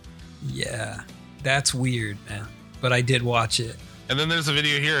 Yeah, that's weird, man. But I did watch it. And then there's a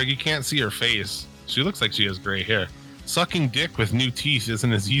video here. You can't see her face. She looks like she has gray hair. Sucking dick with new teeth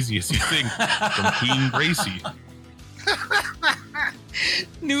isn't as easy as you think. From Queen Gracie.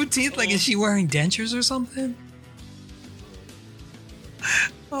 New teeth? Like, is she wearing dentures or something?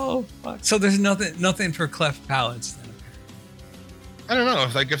 Oh, fuck. So there's nothing for cleft palates then. I don't know.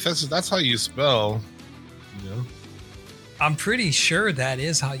 If that's how you spell, you know. I'm pretty sure that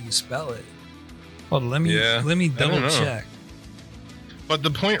is how you spell it. Hold on, let me double check. But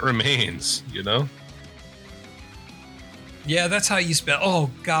the point remains, you know? Yeah, that's how you spell. Oh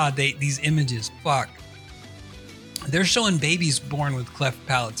God, these images. Fuck. They're showing babies born with cleft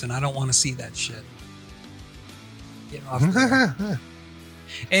palates, and I don't want to see that shit. Get off there.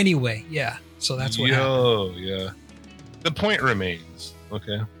 Anyway, yeah. So that's what happened. Yeah. The point remains.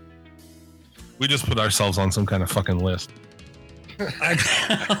 Okay. We just put ourselves on some kind of fucking list.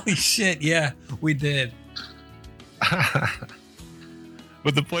 Holy shit! Yeah, we did.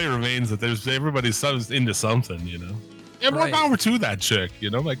 But the point remains that everybody's into something, you know. Yeah, more Right. power to that chick,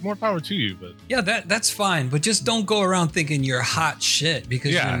 you know. Like more power to you, but Yeah, that's fine. But just don't go around thinking you're hot shit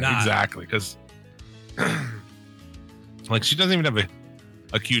because yeah, you're not. exactly. Because like she doesn't even have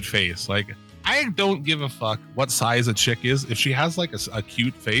a cute face. Like I don't give a fuck what size a chick is if she has like a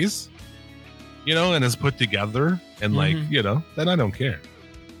cute face, you know, and is put together and like you know, then I don't care.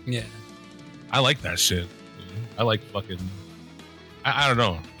 Yeah. I like that shit. You know? I like fucking. I don't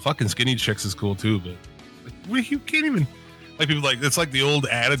know. Fucking skinny chicks is cool too, but like, you can't even. Like people like it's like the old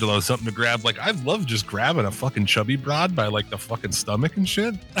adage of something to grab. Like I love just grabbing a fucking chubby broad by like the fucking stomach and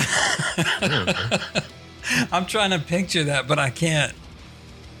shit. I'm trying to picture that, but I can't.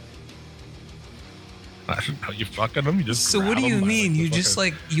 I don't know. You fucking them. You just. So what do you mean? You just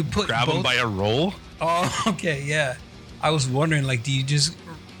like you put grab both... them by a roll? Oh, okay, yeah. I was wondering, like, do you just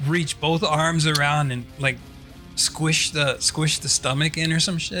reach both arms around and like squish the stomach in or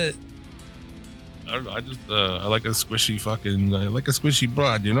some shit? I don't know. I just I like a squishy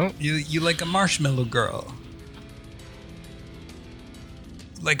broad, you know? You like a marshmallow girl.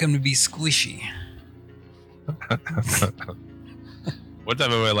 Like them to be squishy. One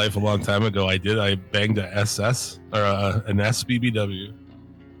time in my life, a long time ago, I banged a SS or an SBBW,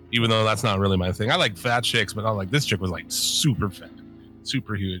 even though that's not really my thing. I like fat chicks, but I'm like, this chick was like super fat,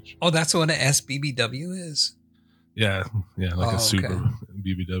 super huge. Oh, that's what an SBBW is? Yeah, like a super okay.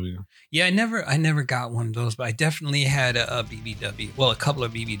 BBW. Yeah, I never got one of those, but I definitely had a BBW. Well, a couple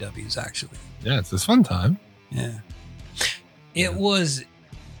of BBWs actually. Yeah, it's this fun time. Yeah.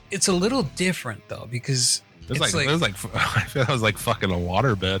 It's a little different though, because it was like I feel I was like fucking a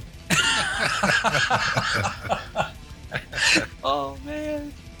waterbed. Oh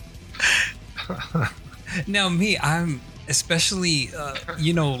man. Now I'm especially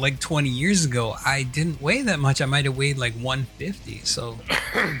like 20 years ago, I didn't weigh that much. I might have weighed like 150. So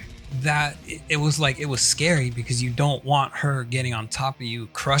that it was like, it was scary because you don't want her getting on top of you,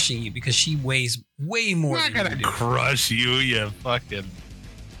 crushing you, because she weighs way more I'm than not gonna crush you fucking.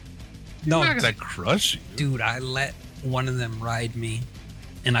 No, I'm not gonna crush you. Dude, I let one of them ride me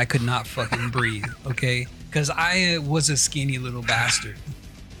and I could not fucking breathe, okay? Because I was a skinny little bastard.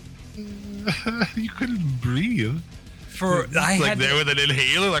 You couldn't breathe. I like had there with an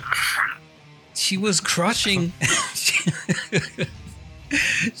inhaler, like she was crushing.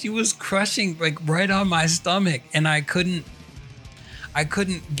 She was crushing like right on my stomach, and I couldn't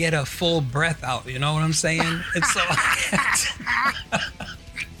get a full breath out. You know what I'm saying? And so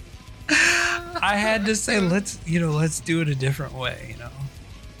I had to say, let's do it a different way.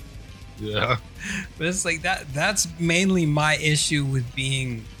 Yeah. But it's like that's mainly my issue with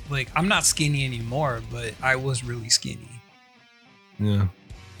being like, I'm not skinny anymore, but I was really skinny. Yeah.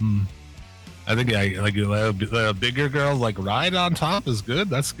 I think the bigger girls like ride on top is good.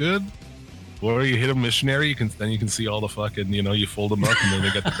 That's good. Or you hit a missionary, then you can see all the fucking, you fold them up and then they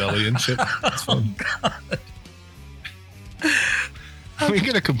got the belly and shit. That's fun. Oh, God. Let me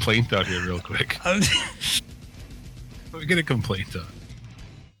get a complaint out here real quick. Let me get a complaint out.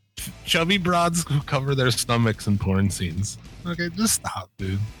 Chubby broads who cover their stomachs in porn scenes. Okay, just stop,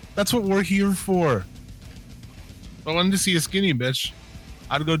 dude. That's what we're here for. If I wanted to see a skinny bitch,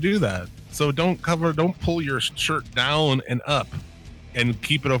 I'd go do that. So don't pull your shirt down and up and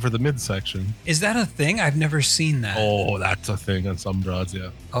keep it over the midsection. Is that a thing? I've never seen that. Oh, that's a thing on some broads,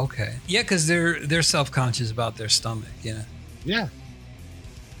 yeah. Okay. Yeah, because they're self-conscious about their stomach, yeah. Yeah.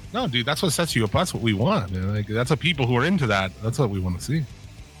 No, dude, that's what sets you up. That's what we want, man. Like, that's what people who are into that, that's what we want to see.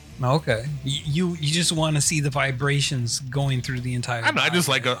 Okay. You just want to see the vibrations going through the entire I just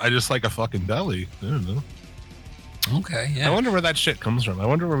body. like a fucking belly. I don't know. Okay, yeah. I wonder where that shit comes from. I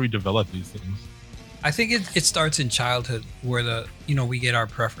wonder where we develop these things. I think it starts in childhood where we get our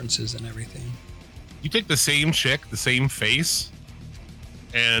preferences and everything. You take the same chick, the same face,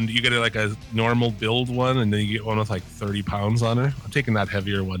 and you get like a normal build one, and then you get one with like 30 pounds on her. I'm taking that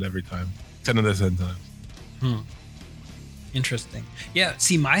heavier one every time. 10 of the 10 times. Interesting. Yeah,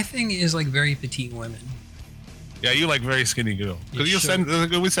 see, my thing is like very petite women. Yeah, you like very skinny girl. Because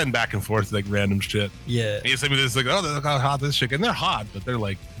we send back and forth like random shit. Yeah. And you send me this like, oh, look how hot this chick, and they're hot, but they're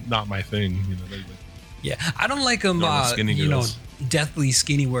like not my thing. You know, they're like, yeah, I don't like them. Skinny girls. Deathly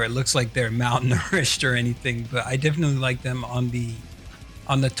skinny where it looks like they're malnourished or anything. But I definitely like them on the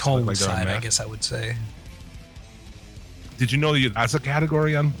tone like side, I guess I would say. Did you know that's a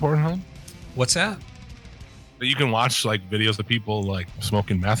category on Pornhub? What's that? That you can watch like videos of people like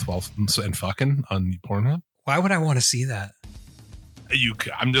smoking meth and fucking on Pornhub. Why would I want to see that?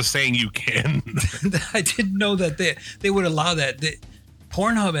 I'm just saying you can. I didn't know that they would allow that.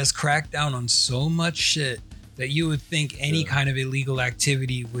 Pornhub has cracked down on so much shit that you would think any kind of illegal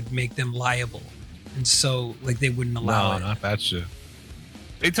activity would make them liable, and so like they wouldn't allow it. No, not that shit.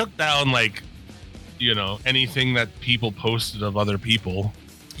 They took down like, anything that people posted of other people.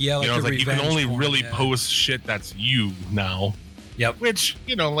 Yeah, like, you can only porn, really post shit that's you now. Yep. Which,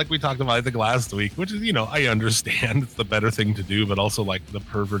 like we talked about, I think last week, which is, I understand it's the better thing to do, but also like the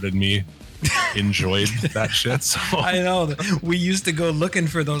pervert in me enjoyed that shit. So I know. We used to go looking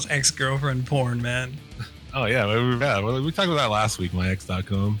for those ex-girlfriend porn, man. Oh, yeah. We talked about that last week,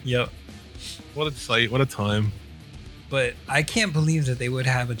 myx.com. Yep. What a site. What a time. But I can't believe that they would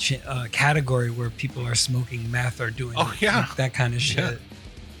have a category where people are smoking meth or doing that kind of shit.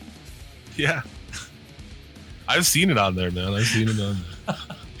 Yeah. I've seen it on there, man. I've seen it on there.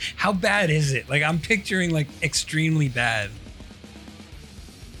 How bad is it? Like, I'm picturing like extremely bad.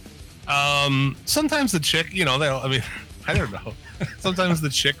 Sometimes the chick, I don't know. Sometimes the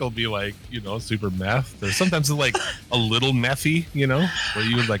chick will be like, super meth. Or sometimes it's like a little methy, where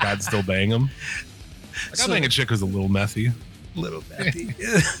you would like, I'd still bang them. Like, I'd bang a chick who's a little methy. Little methy.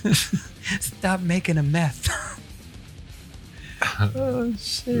 Stop making a meth. Oh,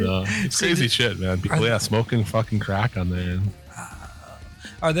 shit. Yeah, it's crazy shit, man. People, smoking fucking crack on there.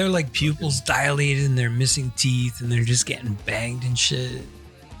 Are there like pupils dilated and they're missing teeth and they're just getting banged and shit?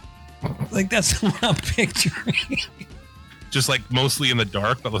 Like, that's what I'm picturing. Just like mostly in the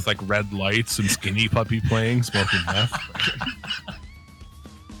dark, but with like red lights and Skinny Puppy playing, smoking meth.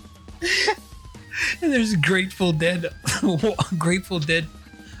 And there's a Grateful Dead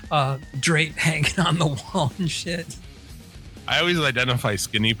drape hanging on the wall and shit. I always identify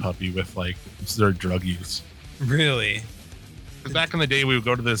Skinny Puppy with like their drug use. Really? Because back in the day, we would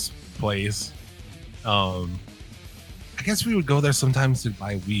go to this place. I guess we would go there sometimes to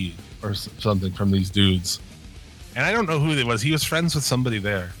buy weed or something from these dudes. And I don't know who it was. He was friends with somebody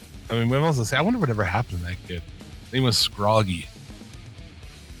there. I mean, when I was to say, I wonder whatever happened to that kid. His name was Scroggy.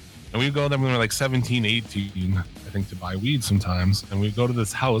 And we would go there when we were like 17, 18, I think, to buy weed sometimes. And we'd go to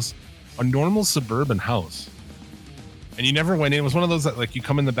this house, a normal suburban house. And you never went in. It was one of those that like you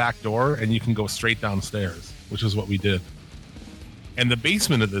come in the back door and you can go straight downstairs, which is what we did. And the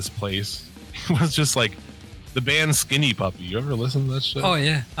basement of this place was just like the band Skinny Puppy. You ever listen to that shit? Oh,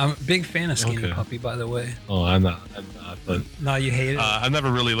 yeah. I'm a big fan of Skinny Puppy, by the way. Oh, I'm not. But no, you hate it? I've never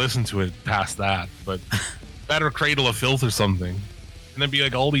really listened to it past that. But that or Cradle of Filth or something. And then be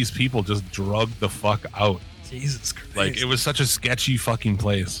like all these people just drugged the fuck out. Jesus Christ. Like, it was such a sketchy fucking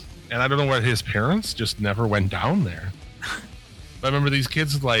place. And I don't know where his parents just never went down there. But I remember these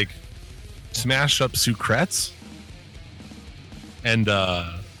kids like smash up Sucrets and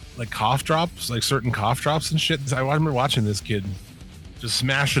like cough drops, like certain cough drops and shit. I remember watching this kid just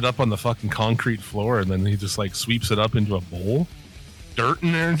smash it up on the fucking concrete floor, and then he just like sweeps it up into a bowl, dirt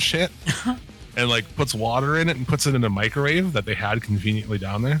in there and shit, and like puts water in it and puts it in a microwave that they had conveniently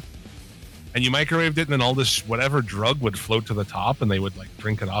down there. And you microwaved it, and then all this whatever drug would float to the top, and they would like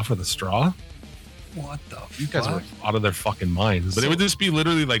drink it off with a straw. What the fuck? These guys were out of their fucking minds. But it would just be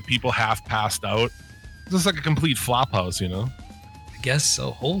literally like people half passed out. Just like a complete flop house, I guess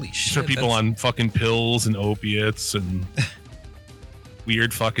so. Holy shit. For people on fucking pills and opiates and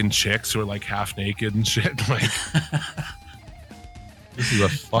weird fucking chicks who are like half naked and shit. Like, this is a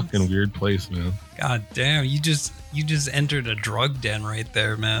fucking weird place, man. God damn, you just entered a drug den right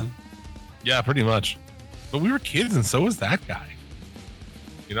there, man. Yeah, pretty much. But we were kids, and so was that guy.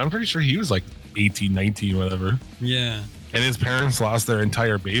 I'm pretty sure he was like 18, 19, whatever. Yeah. And his parents lost their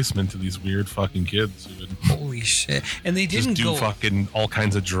entire basement to these weird fucking kids who would holy shit. And they didn't just do fucking all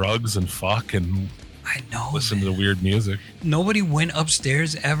kinds of drugs and fuck and I know, listen to the weird music. Nobody went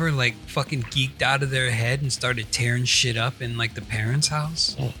upstairs ever, like fucking geeked out of their head and started tearing shit up in like the parents'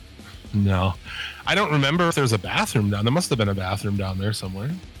 house. No. I don't remember if there's a bathroom down. There must have been a bathroom down there somewhere.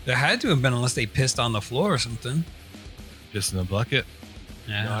 There had to have been, unless they pissed on the floor or something. Just in a bucket.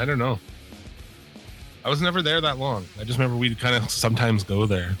 Yeah. No, I don't know. I was never there that long. I just remember we'd kind of sometimes go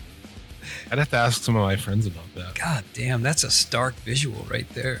there. I'd have to ask some of my friends about that. God damn, that's a stark visual right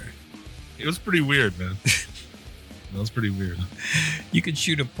there. It was pretty weird, man. That was pretty weird. You could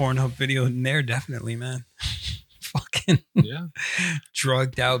shoot a Pornhub video in there, definitely, man. Fucking Yeah.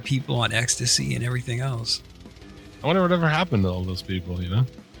 drugged out people on ecstasy and everything else. I wonder whatever happened to all those people, you know?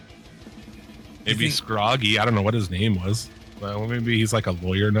 Maybe Scroggy. I don't know what his name was. Well, maybe he's like a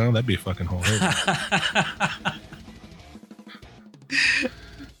lawyer now. That'd be fucking hilarious.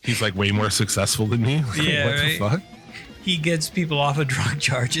 He's like way more successful than me. Yeah, what right? the fuck? He gets people off of drug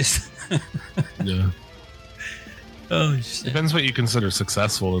charges. Yeah. Oh, shit. Depends what you consider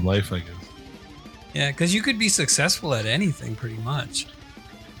successful in life, I guess. Yeah, because you could be successful at anything pretty much.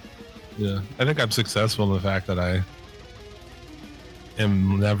 Yeah. I think I'm successful in the fact that I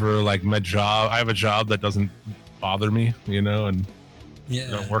am never like my job. I have a job that doesn't bother me, you know, and Yeah.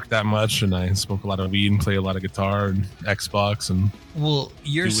 I don't work that much, and I smoke a lot of weed and play a lot of guitar and Xbox and Well,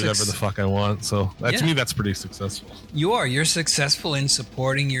 you're do whatever the fuck I want. So that, to Yeah. me, that's pretty successful. You're successful in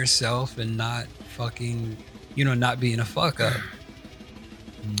supporting yourself and not fucking, not being a fuck up.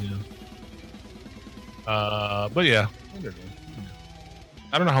 Yeah. But yeah,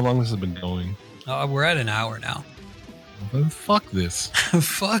 I don't know how long this has been going. We're at an hour now. But fuck this.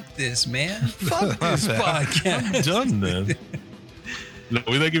 Fuck this, man. Fuck this podcast. I'm done then. No,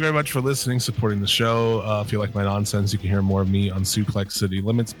 we thank you very much for listening, supporting the show. If you like my nonsense, you can hear more of me on Suplex City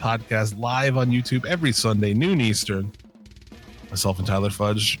Limits podcast live on YouTube every Sunday, noon Eastern. Myself and Tyler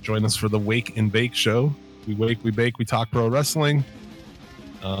Fudge join us for the Wake and Bake show. We wake, we bake, we talk pro wrestling.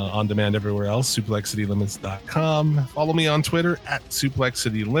 On demand everywhere else, suplexcitylimits.com. Follow me on Twitter at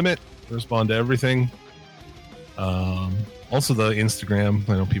suplexcitylimit. I respond to everything. Also the Instagram.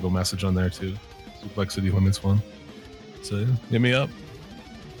 I know people message on there too. Suplex City Limits one. So yeah, hit me up.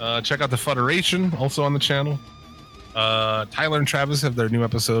 Check out the Federation, also on the channel. Tyler and Travis have their new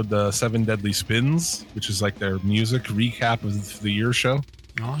episode, the 7 Deadly Spins, which is like their music recap of the year show.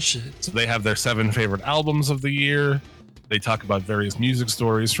 Oh, shit. So they have their 7 favorite albums of the year. They talk about various music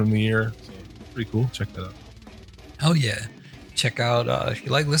stories from the year. So pretty cool. Check that out. Oh, yeah. Check out, if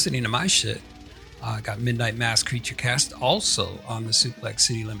you like listening to my shit, I got Midnight Mass Creature Cast also on the Suplex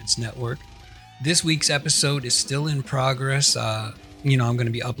City Limits Network. This week's episode is still in progress. I'm going to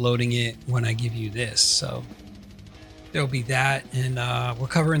be uploading it when I give you this. So there'll be that. And we're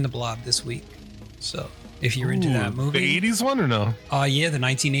covering The Blob this week. So if you're into that movie. The 80s one or no? Yeah, the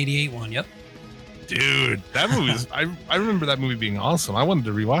 1988 one. Yep. Dude, that movie is. I remember that movie being awesome. I wanted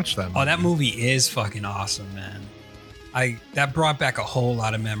to rewatch that movie. Oh, that movie is fucking awesome, man. That brought back a whole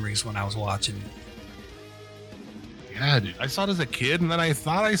lot of memories when I was watching it. Yeah, dude. I saw it as a kid, and then I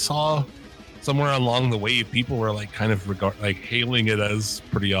thought I saw somewhere along the way people were like kind of hailing it as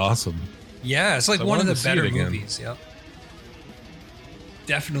pretty awesome. Yeah, it's like So I one of wanted the to see it better again. movies. Yep.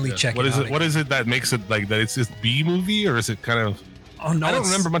 Definitely Yeah. check What it is out. it? What is it that makes it like that? It's this B movie, or is it kind of? Oh no, I don't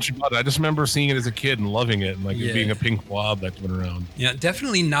it's- remember much about it. I just remember seeing it as a kid and loving it, and like Yeah. it being a pink blob that went around. Yeah,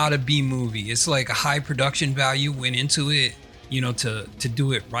 definitely not a B movie. It's like a high production value went into it, to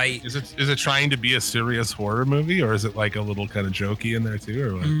do it right. Is it trying to be a serious horror movie, or is it like a little kind of jokey in there too,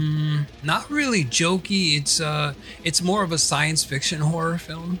 or what? Not really jokey. It's more of a science fiction horror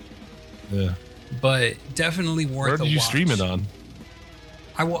film, Yeah. but definitely worth Where a did you watch. stream it on?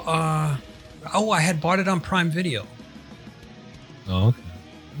 I had bought it on Prime Video. Oh, okay.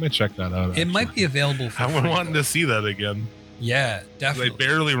 I might check that out. It might be available for I'm free, wanting though. to see that again. Yeah, I definitely.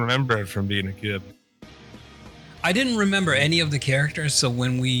 barely remember it from being a kid. I didn't remember any of the characters, so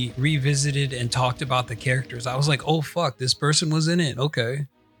when we revisited and talked about the characters, I was like, "Oh fuck, this person was in it." Okay.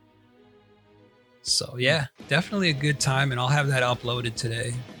 So yeah, definitely a good time, and I'll have that uploaded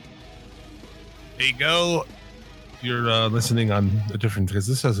today. Hey, go. If you're listening on a different, because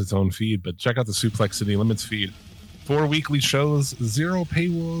this has its own feed, but check out the Suplex City Limits feed. 4 weekly shows, 0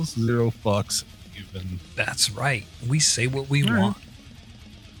 paywalls, 0 fucks even. That's right. We say what we All right. want.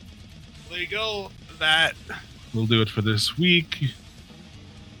 There you go. That will do it for this week.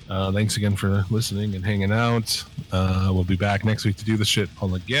 Thanks again for listening and hanging out. We'll be back next week to do the shit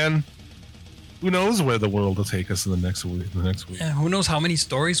all again. Who knows where the world will take us in the next week? Yeah, who knows how many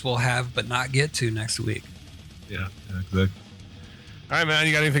stories we'll have but not get to next week. Yeah, exactly. All right, man.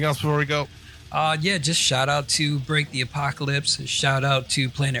 You got anything else before we go? Yeah, just shout out to Break the Apocalypse. Shout out to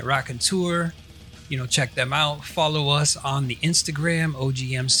Planet Rock and Tour. Check them out. Follow us on the Instagram,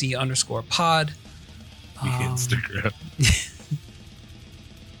 OGMC_pod. Instagram.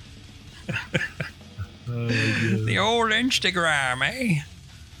 The old Instagram, eh?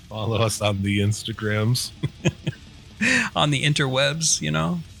 Follow us on the Instagrams. On the interwebs, you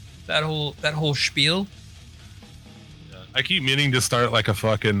know, that whole spiel. I keep meaning to start like a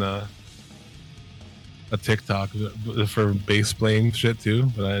fucking a TikTok for bass playing shit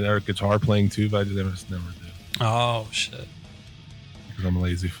too, or guitar playing too, but I just never did. Oh shit! Because I'm a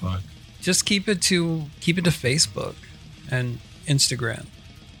lazy fuck. Just keep it to Facebook and Instagram.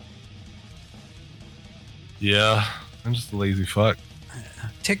 Yeah, I'm just a lazy fuck.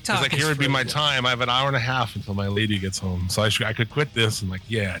 TikTok. Like, here would be my time. I have an hour and a half until my lady gets home, so I could quit this and like,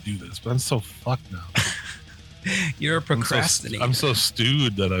 yeah, do this. But I'm so fucked now. You're a procrastinator. I'm so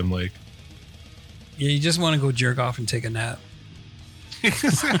stewed that I'm like, yeah, you just want to go jerk off and take a nap.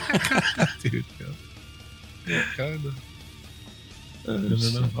 Dude, yeah, kind of.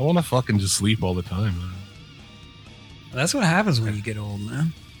 I want to fucking just sleep all the time. That's what happens when you get old,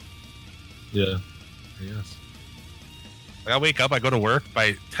 man. Yeah. Yes. I wake up, I go to work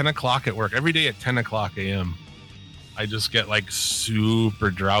by 10 o'clock at work. Every day at 10 o'clock a.m. I just get like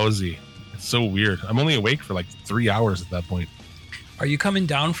super drowsy. It's so weird. I'm only awake for like 3 hours at that point. Are you coming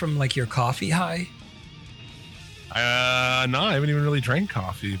down from like your coffee high? No, I haven't even really drank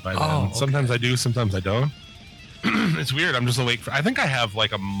coffee by then. Oh, okay. Sometimes I do, sometimes I don't. It's weird. I'm just awake I think I have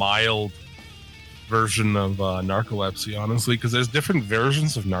like a mild version of narcolepsy, honestly, because there's different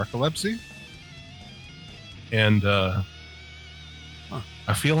versions of narcolepsy. And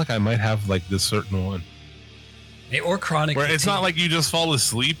I feel like I might have like this certain one. Or chronic. Where it's not like you just fall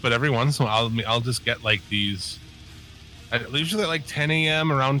asleep, but every once in a while I'll just get like these. Usually at like 10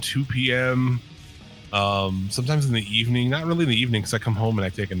 a.m., around 2 p.m. Sometimes in the evening. Not really in the evening because I come home and I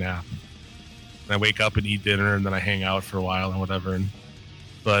take a nap. And I wake up and eat dinner and then I hang out for a while and whatever.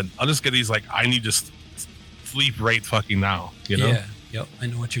 But I'll just get these like, I need to sleep right fucking now. You know? Yeah. Yep. I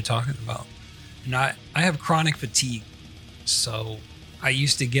know what you're talking about. And I have chronic fatigue. So I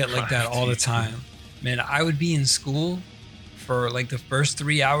used to get like that all the time. Man, I would be in school for like the first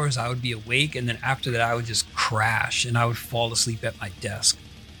 3 hours. I would be awake. And then after that, I would just crash and I would fall asleep at my desk.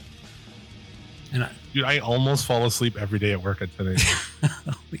 And Dude, I almost fall asleep every day at work at 10 a.m.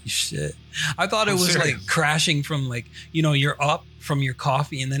 Holy shit. I thought it was serious. Like crashing from like, you know, you're up from your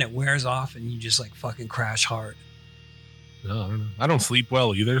coffee and then it wears off and you just like fucking crash hard. No, I don't know. I don't sleep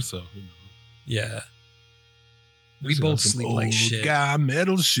well either, so. Yeah. We both sleep like shit. Old guy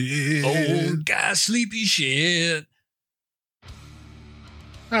metal shit. Old guy sleepy shit.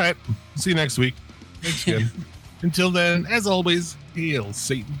 All right. See you next week. Thanks again. Until then, as always, hail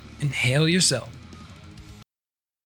Satan. And hail yourself.